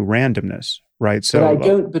to randomness, right? So,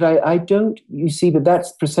 I don't. You see, but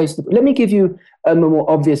that's precisely. Let me give you a more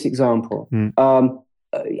obvious example.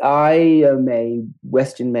 I am a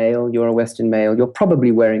Western male. You're a Western male. You're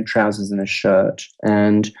probably wearing trousers and a shirt,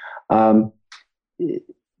 and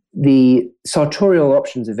the sartorial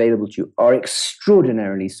options available to you are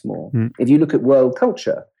extraordinarily small. If you look at world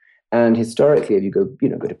culture, and historically, if you go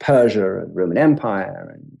to Persia and Roman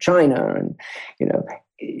Empire and China, and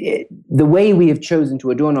the way we have chosen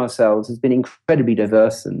to adorn ourselves has been incredibly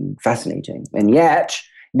diverse and fascinating. And yet,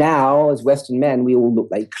 now as Western men, we all look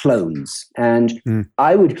like clones. And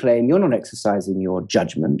I would claim you're not exercising your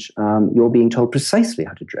judgment. You're being told precisely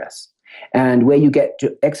how to dress. And where you get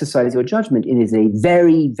to exercise your judgment, it is a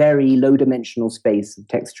very, very low-dimensional space of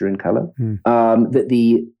texture and color that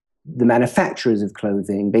the manufacturers of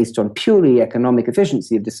clothing, based on purely economic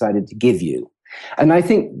efficiency, have decided to give you. And I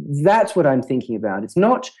think that's what I'm thinking about. It's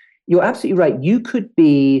not, you're absolutely right. You could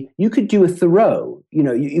do a Thoreau,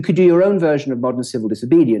 you could do your own version of modern civil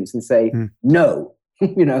disobedience and say, no,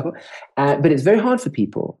 but it's very hard for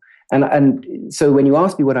people. And so when you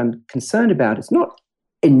ask me what I'm concerned about, it's not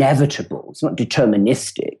inevitable, it's not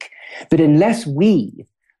deterministic, but unless we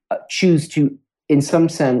choose to, in some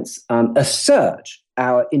sense, assert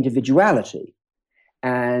our individuality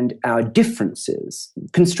and our differences,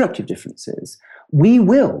 constructive differences, we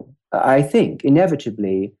will, I think,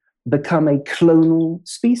 inevitably become a clonal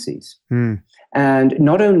species. And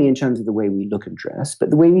not only in terms of the way we look and dress,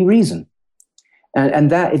 but the way we reason.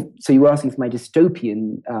 And that is, so you were asking for my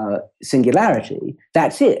dystopian singularity,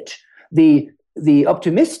 that's it. The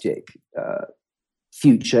optimistic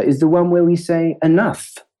future is the one where we say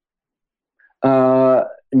enough.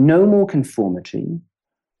 No more conformity,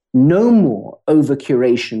 no more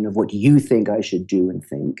over-curation of what you think I should do and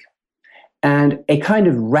think, and a kind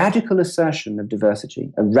of radical assertion of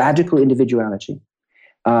diversity, a radical individuality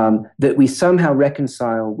that we somehow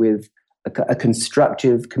reconcile with a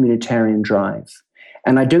constructive communitarian drive.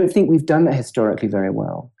 And I don't think we've done that historically very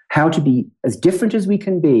well. How to be as different as we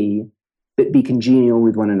can be, but be congenial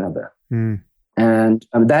with one another. And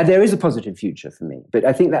that there is a positive future for me. But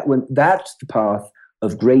I think that's the path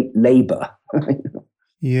of great labor.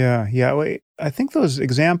 Yeah. Well, I think those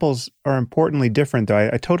examples are importantly different, though.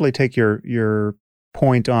 I totally take your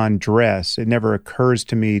point on dress. It never occurs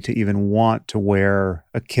to me to even want to wear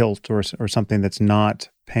a kilt or something that's not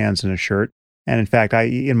pants and a shirt. And in fact,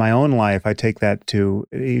 in my own life, I take that to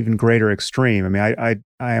an even greater extreme. I mean,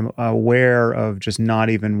 I am aware of just not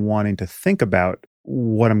even wanting to think about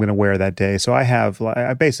what I'm going to wear that day. So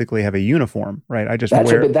I basically have a uniform, right? I just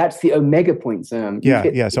wear. But that's the omega point, Sam.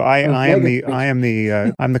 Yeah. So I'm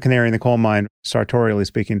the canary in the coal mine, sartorially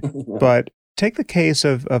speaking. But take the case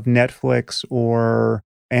of Netflix or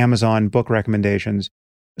Amazon book recommendations.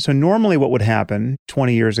 So normally what would happen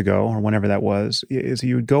 20 years ago or whenever that was, is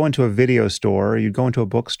you would go into a video store, you'd go into a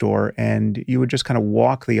bookstore, and you would just kind of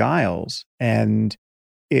walk the aisles, and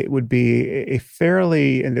it would be a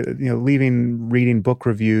fairly, leaving reading book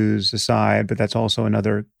reviews aside, but that's also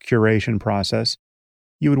another curation process.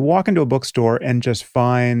 You would walk into a bookstore and just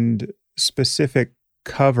find specific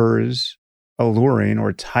covers alluring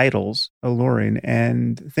or titles alluring,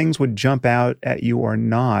 and things would jump out at you or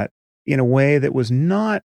not in a way that was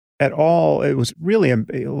not at all. It was really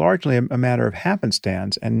largely a matter of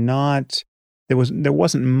happenstance, and there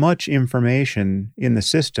wasn't much information in the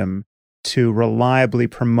system to reliably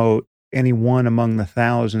promote any one among the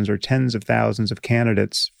thousands or tens of thousands of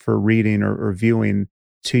candidates for reading or viewing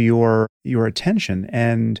to your attention.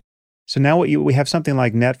 And so now we have something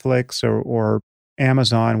like Netflix or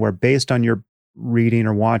Amazon, where based on your reading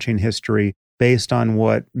or watching history, based on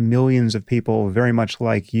what millions of people very much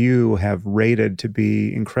like you have rated to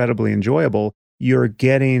be incredibly enjoyable, you're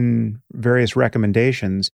getting various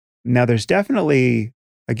recommendations. Now, there's definitely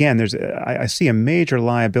again, I see a major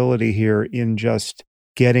liability here in just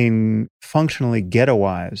getting functionally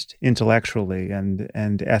ghettoized intellectually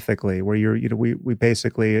and ethically, where we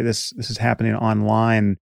basically, this is happening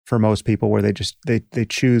online for most people, where they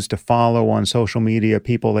choose to follow on social media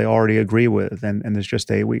people they already agree with, and there's just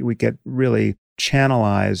we get really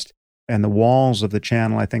channelized, and the walls of the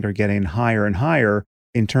channel, I think, are getting higher and higher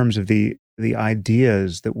in terms of the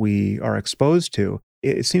ideas that we are exposed to.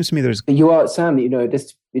 It seems to me You are, Sam,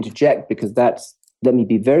 just interject, because let me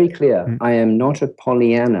be very clear. Mm-hmm. I am not a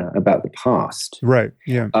Pollyanna about the past. Right,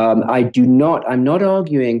 yeah. I'm not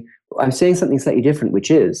arguing, I'm saying something slightly different, which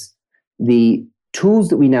is the tools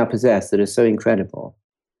that we now possess that are so incredible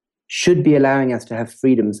should be allowing us to have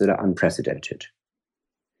freedoms that are unprecedented,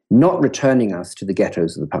 not returning us to the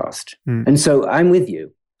ghettos of the past. Mm. And so I'm with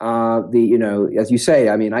you. As you say,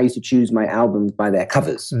 I mean, I used to choose my albums by their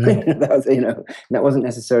covers. Mm. that wasn't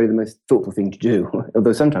necessarily the most thoughtful thing to do,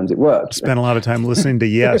 although sometimes it worked. Spent a lot of time listening to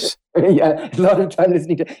Yes. Yeah, a lot of time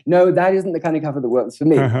listening to, no, that isn't the kind of cover that works for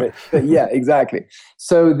me. But yeah, exactly.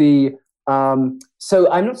 So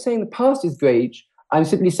so I'm not saying the past is great. I'm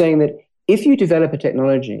simply saying that if you develop a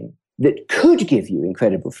technology that could give you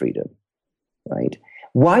incredible freedom, right?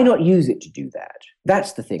 Why not use it to do that?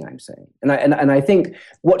 That's the thing I'm saying. And I think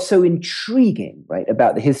what's so intriguing, right,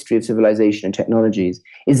 about the history of civilization and technologies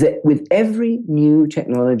is that with every new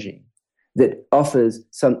technology that offers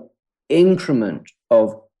some increment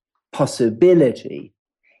of possibility,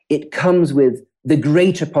 it comes with the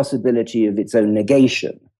greater possibility of its own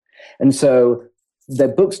negation. And so the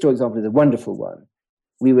bookstore example is a wonderful one.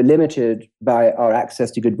 We were limited by our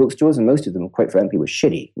access to good bookstores, and most of them, quite frankly, were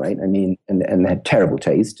shitty, right? I mean, and they had terrible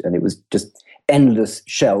taste, and it was just endless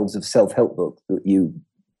shelves of self-help books that you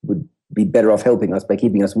would be better off helping us by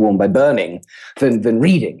keeping us warm by burning than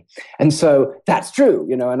reading. And so that's true,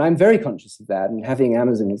 and I'm very conscious of that, and having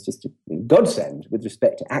Amazon is just a godsend with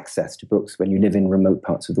respect to access to books when you live in remote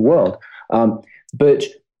parts of the world. But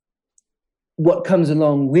what comes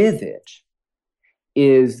along with it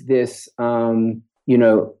is this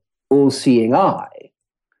all-seeing eye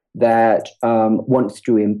that wants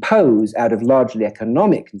to impose, out of largely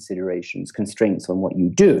economic considerations, constraints on what you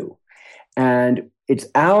do. And it's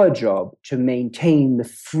our job to maintain the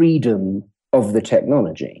freedom of the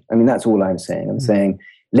technology. I mean, that's all I'm saying. I'm saying,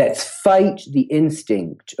 let's fight the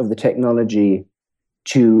instinct of the technology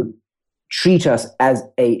to treat us as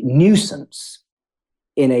a nuisance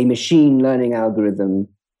in a machine learning algorithm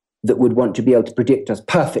that would want to be able to predict us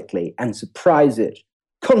perfectly and surprise it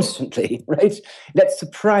constantly, right? Let's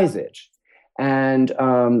surprise it. And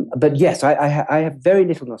but yes, I have very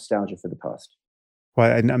little nostalgia for the past.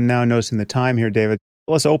 Well, I'm now noticing the time here, David.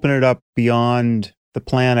 Let's open it up beyond the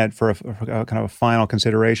planet for a kind of a final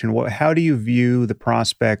consideration. How do you view the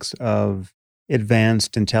prospects of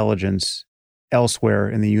advanced intelligence elsewhere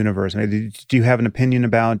in the universe? I mean, do you have an opinion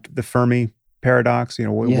about the Fermi paradox?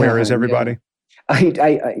 Where is everybody? Yeah.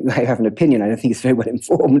 I have an opinion. I don't think it's very well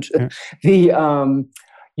informed. Yeah.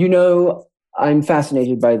 I'm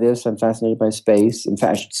fascinated by this. I'm fascinated by space. In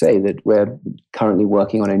fact, I should say that we're currently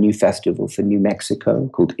working on a new festival for New Mexico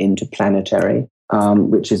called Interplanetary,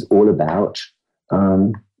 which is all about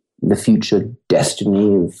the future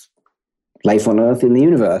destiny of life on Earth in the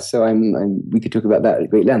universe. So we could talk about that at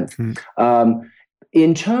great length.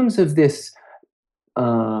 In terms of this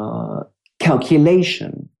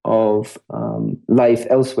calculation of life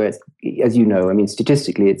elsewhere, as you know, I mean,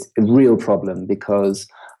 statistically, it's a real problem because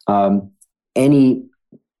any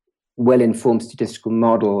well-informed statistical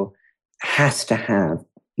model has to have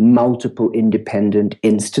multiple independent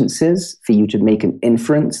instances for you to make an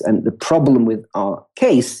inference. And the problem with our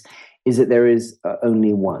case is that there is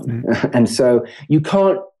only one. And so you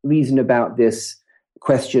can't reason about this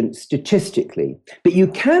question statistically, but you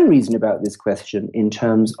can reason about this question in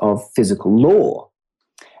terms of physical law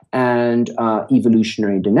and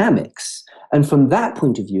evolutionary dynamics. And from that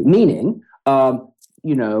point of view, meaning,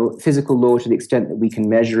 physical law, to the extent that we can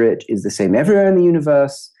measure it, is the same everywhere in the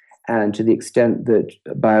universe. And to the extent that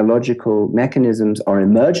biological mechanisms are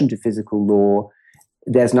emergent to physical law,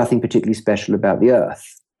 there's nothing particularly special about the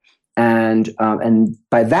Earth. And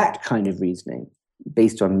by that kind of reasoning,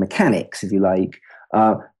 based on mechanics, if you like,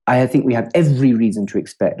 I think we have every reason to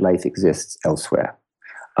expect life exists elsewhere.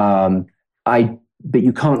 But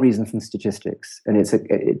you can't reason from statistics, and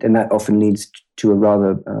and that often leads to a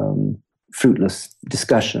rather fruitless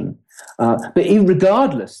discussion. But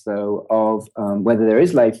regardless, though, of whether there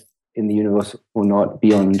is life in the universe or not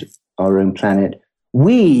beyond our own planet,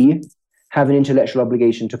 we have an intellectual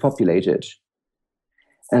obligation to populate it.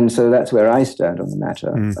 And so that's where I stand on the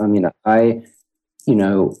matter. I mean,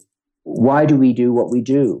 why do we do what we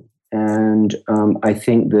do? And I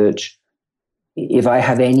think that if I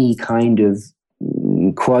have any kind of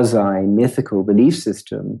quasi-mythical belief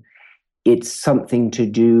system, it's something to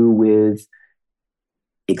do with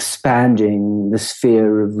expanding the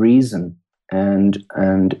sphere of reason and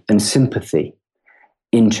sympathy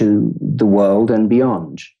into the world and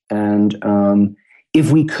beyond. And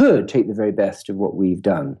if we could take the very best of what we've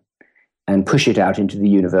done and push it out into the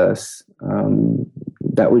universe,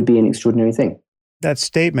 that would be an extraordinary thing. That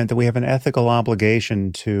statement that we have an ethical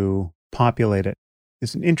obligation to populate it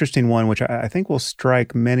is an interesting one, which I think will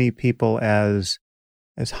strike many people as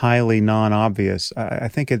highly non-obvious. I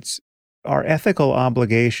think it's our ethical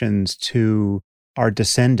obligations to our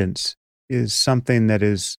descendants is something that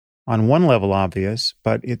is on one level obvious,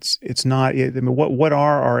 but it's not. I mean, what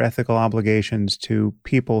are our ethical obligations to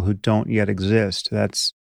people who don't yet exist?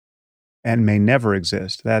 And may never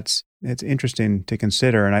exist. It's interesting to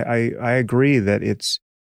consider. And I agree that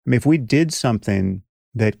if we did something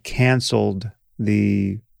that canceled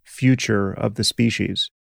the future of the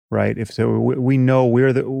species, right? If so, we know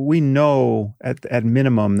at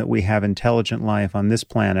minimum that we have intelligent life on this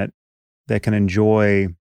planet that can enjoy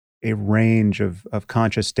a range of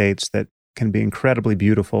conscious states that can be incredibly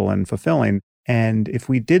beautiful and fulfilling. And if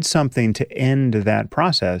we did something to end that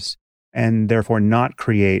process and therefore not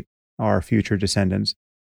create our future descendants,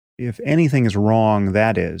 if anything is wrong,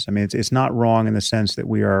 that is. I mean, it's not wrong in the sense that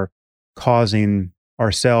we are causing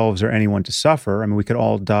ourselves or anyone to suffer. I mean, we could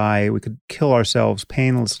all die. We could kill ourselves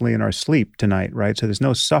painlessly in our sleep tonight, right? So there's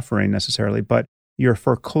no suffering necessarily, but you're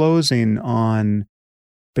foreclosing on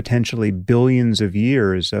potentially billions of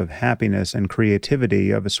years of happiness and creativity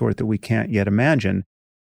of a sort that we can't yet imagine.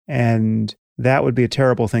 And that would be a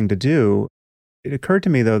terrible thing to do. It occurred to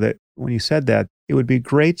me, though, that when you said that, it would be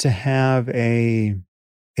great to have a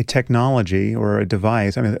technology or a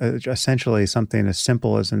device, I mean, essentially something as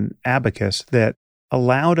simple as an abacus that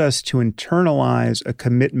allowed us to internalize a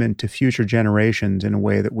commitment to future generations in a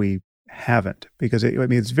way that we haven't. Because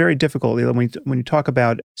it's very difficult when you talk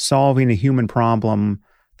about solving a human problem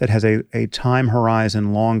that has a time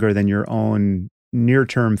horizon longer than your own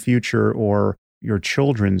near-term future or your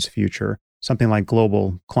children's future, something like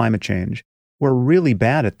global climate change. We're really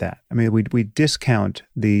bad at that. I mean, we discount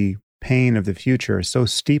the pain of the future so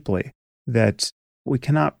steeply that we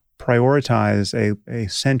cannot prioritize a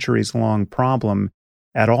centuries-long problem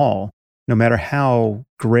at all, no matter how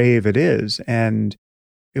grave it is. And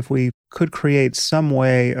if we could create some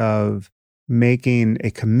way of making a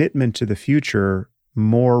commitment to the future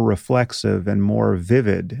more reflexive and more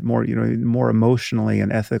vivid, more emotionally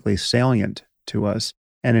and ethically salient to us,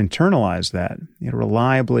 and internalize that,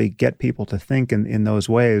 reliably get people to think in those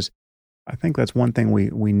ways, I think that's one thing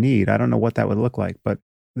we need. I don't know what that would look like, but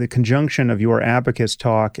the conjunction of your abacus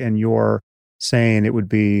talk and your saying it would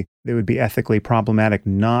be ethically problematic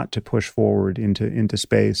not to push forward into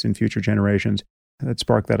space in future generations, that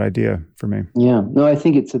sparked that idea for me. Yeah, no, I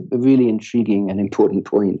think it's a really intriguing and important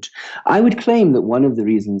point. I would claim that one of the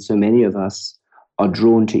reasons so many of us are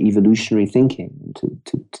drawn to evolutionary thinking,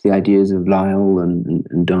 to the ideas of Lyell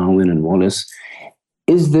and Darwin and Wallace,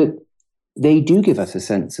 is that they do give us a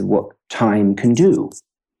sense of what time can do.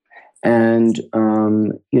 And,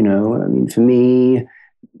 for me,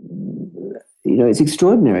 it's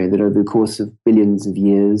extraordinary that over the course of billions of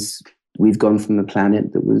years, we've gone from a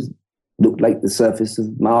planet that looked like the surface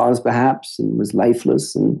of Mars, perhaps, and was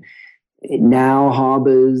lifeless, and it now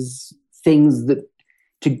harbors things that,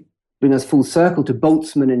 to bring us full circle to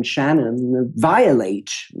Boltzmann and Shannon,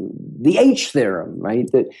 violate the H theorem,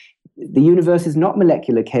 right? That the universe is not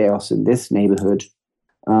molecular chaos in this neighborhood.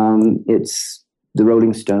 It's the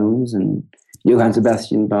Rolling Stones and Johann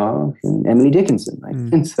Sebastian Bach and Emily Dickinson, right?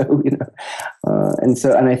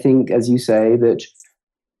 And I think, as you say, that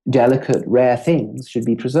delicate, rare things should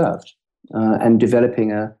be preserved, and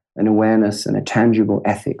developing an awareness and a tangible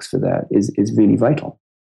ethics for that is really vital.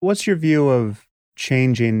 What's your view of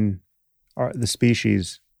changing the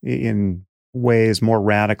species in ways more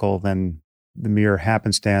radical than the mere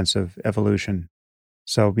happenstance of evolution?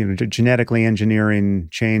 So, genetically engineering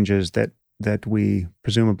changes that we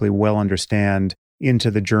presumably well understand into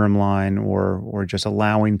the germline, or just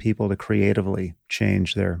allowing people to creatively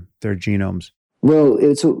change their genomes.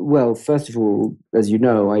 Well, first of all, as you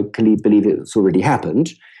know, I believe it's already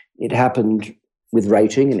happened. It happened with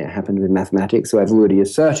writing and it happened with mathematics. So I've already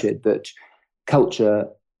asserted that culture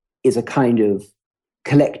is a kind of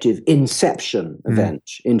collective inception event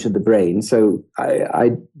into the brain. So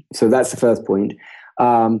so that's the first point.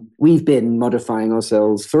 we've been modifying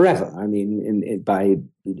ourselves forever. I mean, by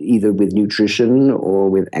either with nutrition or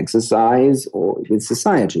with exercise or with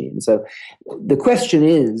society. And so the question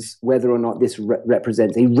is whether or not this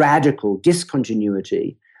represents a radical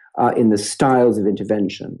discontinuity in the styles of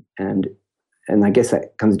intervention. And I guess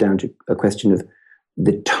that comes down to a question of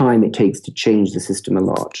the time it takes to change the system a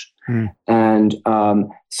lot. And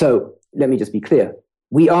so let me just be clear.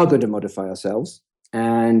 We are going to modify ourselves.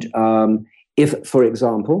 And if, for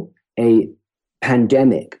example, a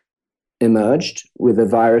pandemic emerged with a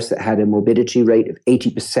virus that had a morbidity rate of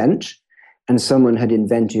 80%, and someone had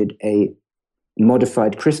invented a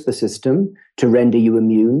modified CRISPR system to render you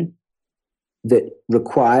immune that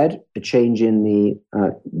required a change in the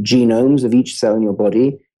genomes of each cell in your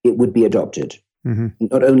body, it would be adopted.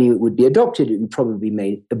 Not only it would be adopted, it would probably be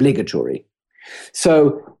made obligatory.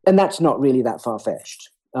 So, and that's not really that far-fetched.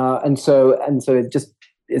 And so it just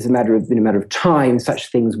is in a matter of time,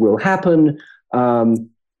 such things will happen.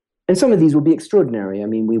 And some of these will be extraordinary. I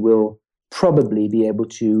mean, we will probably be able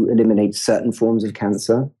to eliminate certain forms of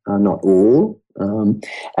cancer, not all.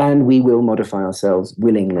 And we will modify ourselves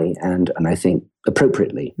willingly and I think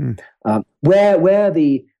appropriately. Where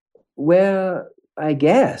I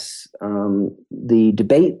guess the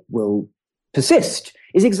debate will persist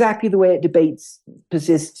is exactly the way debates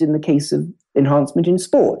persist in the case of enhancement in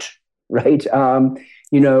sport, right?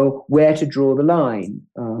 Where to draw the line.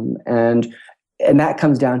 And that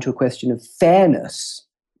comes down to a question of fairness,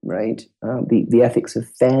 right? The ethics of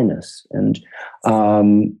fairness. And,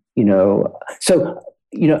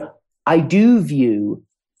 I do view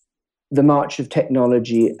the march of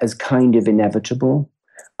technology as kind of inevitable,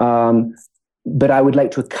 but I would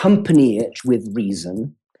like to accompany it with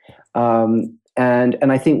reason. And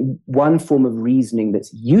I think one form of reasoning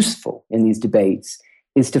that's useful in these debates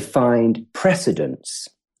is to find precedents.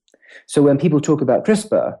 So when people talk about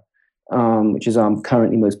CRISPR, which is our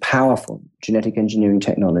currently most powerful genetic engineering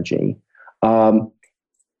technology,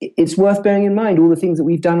 it's worth bearing in mind all the things that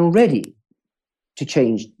we've done already to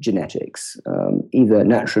change genetics, either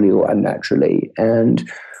naturally or unnaturally, and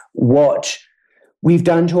what we've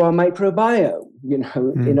done to our microbiome,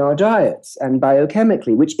 in our diets and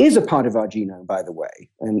biochemically, which is a part of our genome, by the way,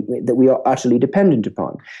 and that we are utterly dependent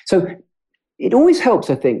upon. So it always helps,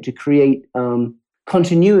 I think, to create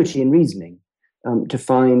continuity in reasoning, to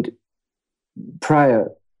find prior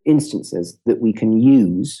instances that we can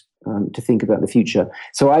use to think about the future.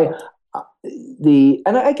 So I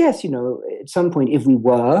guess, at some point, if we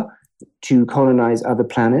were to colonize other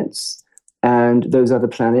planets and those other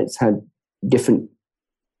planets had different,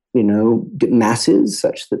 masses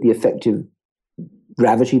such that the effective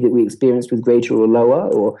gravity that we experienced was greater or lower,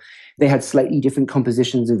 or they had slightly different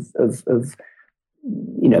compositions of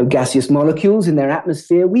gaseous molecules in their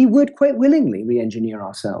atmosphere, we would quite willingly re-engineer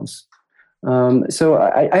ourselves. So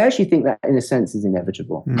I actually think that, in a sense, is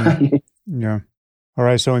inevitable. Yeah. All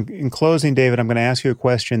right. So in closing, David, I'm going to ask you a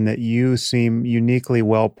question that you seem uniquely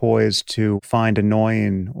well poised to find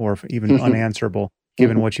annoying or even unanswerable,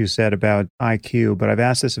 given what you said about IQ. But I've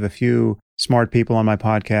asked this of a few smart people on my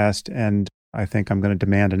podcast, and I think I'm going to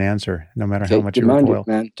demand an answer, no matter how much you recoil.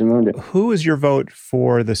 Demand it. Who is your vote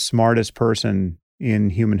for the smartest person in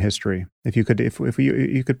human history? If you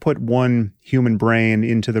could put one human brain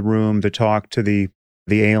into the room to talk to the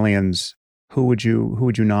aliens, who would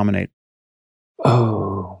you nominate?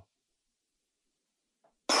 Oh,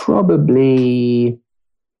 probably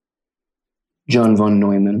John von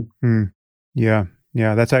Neumann. Yeah.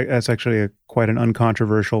 That's actually quite an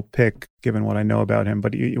uncontroversial pick, given what I know about him.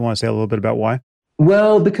 But you want to say a little bit about why?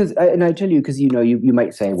 Well, because you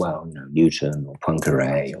might say, Newton or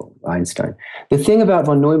Poincaré or Einstein. The thing about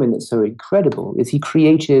von Neumann that's so incredible is he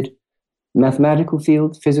created mathematical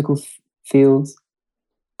fields, physical fields,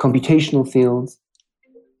 computational fields,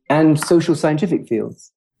 and social scientific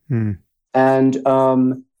fields. And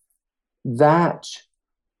that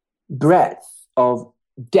breadth of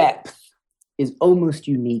depth is almost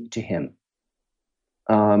unique to him.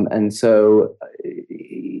 And so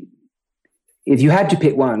if you had to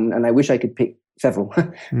pick one, and I wish I could pick several,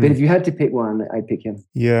 but if you had to pick one, I'd pick him.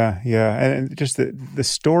 Yeah. And just the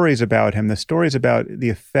stories about him, the stories about the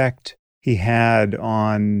effect he had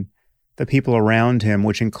on the people around him,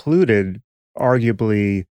 which included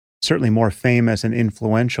arguably certainly more famous and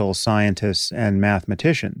influential scientists and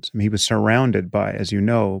mathematicians. I mean, he was surrounded by, as you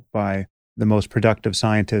know, by the most productive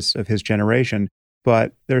scientists of his generation.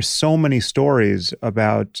 But there's so many stories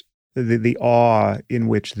about the awe in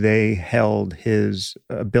which they held his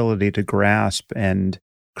ability to grasp and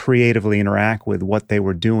creatively interact with what they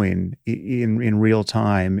were doing in real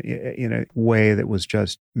time in a way that was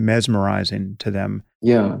just mesmerizing to them.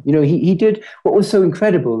 Yeah. He did what was so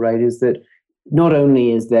incredible, right, is that not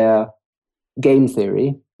only is there game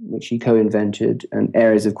theory, which he co-invented, and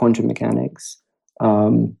areas of quantum mechanics.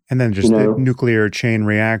 And then just the nuclear chain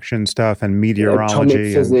reaction stuff and meteorology.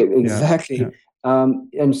 Atomic physics, exactly. Yeah.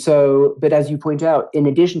 And so, but as you point out, in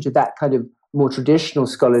addition to that kind of more traditional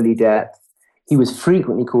scholarly depth, he was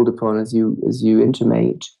frequently called upon, as you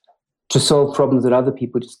intimate, to solve problems that other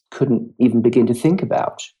people just couldn't even begin to think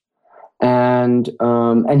about. And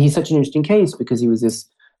he's such an interesting case because he was this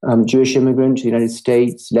Jewish immigrant to the United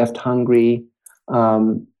States, left Hungary,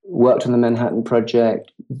 worked on the Manhattan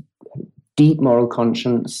Project, deep moral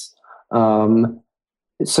conscience.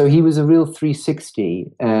 So he was a real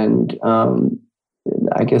 360, and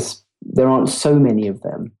I guess there aren't so many of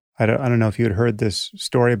them. I don't know if you had heard this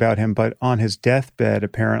story about him, but on his deathbed,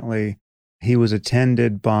 apparently, he was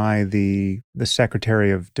attended by the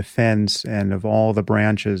Secretary of Defense and of all the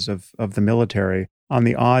branches of the military on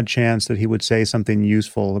the odd chance that he would say something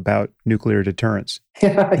useful about nuclear deterrence.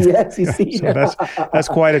 Yes, you see. So that's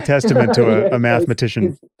quite a testament to a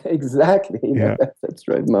mathematician. Exactly. Yeah. That's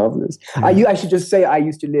right. Marvelous. Yeah. I should just say I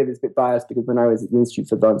used to live, it's a bit biased because when I was at the Institute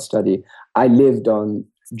for Advanced Study, I lived on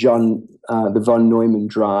the von Neumann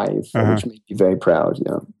Drive, which made me very proud.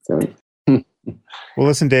 So. Well,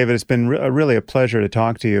 listen, David, it's been really a pleasure to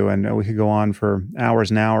talk to you, and we could go on for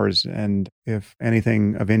hours and hours. And if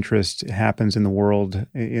anything of interest happens in the world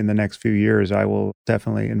in the next few years, I will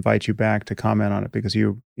definitely invite you back to comment on it, because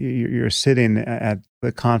you're sitting at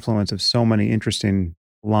the confluence of so many interesting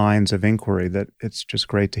lines of inquiry that it's just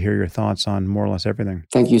great to hear your thoughts on more or less everything.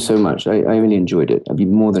 Thank you so much. I really enjoyed it. I'd be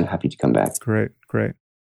more than happy to come back. Great.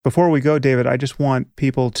 Before we go, David, I just want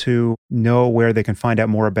people to know where they can find out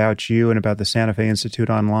more about you and about the Santa Fe Institute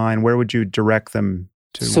online. Where would you direct them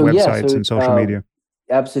to? Websites and social media?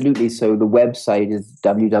 Absolutely. So the website is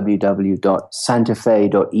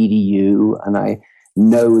www.santafe.edu. And I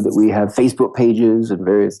know that we have Facebook pages and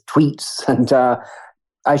various tweets. And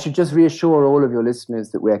I should just reassure all of your listeners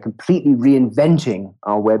that we are completely reinventing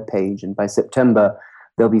our webpage. And by September,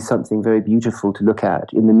 there'll be something very beautiful to look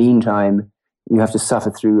at. In the meantime, you have to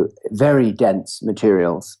suffer through very dense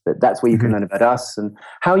materials, but that's where you can learn about us and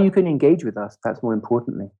how you can engage with us, perhaps more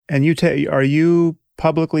importantly. And are you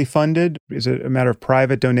publicly funded? Is it a matter of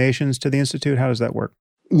private donations to the Institute? How does that work?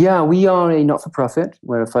 Yeah, we are a not-for-profit.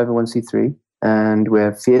 We're a 501c3, and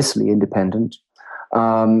we're fiercely independent.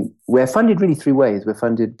 We're funded really three ways. We're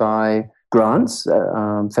funded by grants,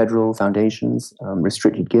 federal foundations,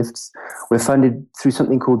 restricted gifts. We're funded through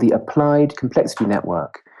something called the Applied Complexity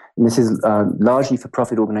Network. And this is largely for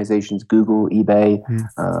profit organizations, Google, eBay,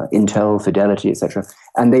 Intel, Fidelity, etc.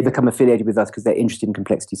 And they become affiliated with us because they're interested in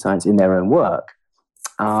complexity science in their own work.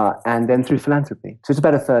 And then through philanthropy. So it's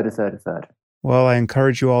about a third. Well, I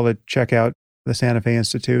encourage you all to check out the Santa Fe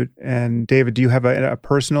Institute. And David, do you have a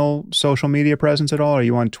personal social media presence at all? Are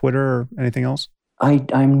you on Twitter or anything else?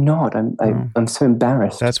 I'm not. I'm so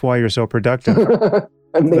embarrassed. That's why you're so productive.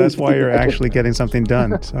 That's why you're actually getting something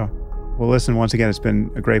done. So. Well, listen, once again, it's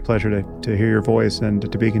been a great pleasure to hear your voice and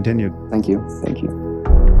to be continued. Thank you.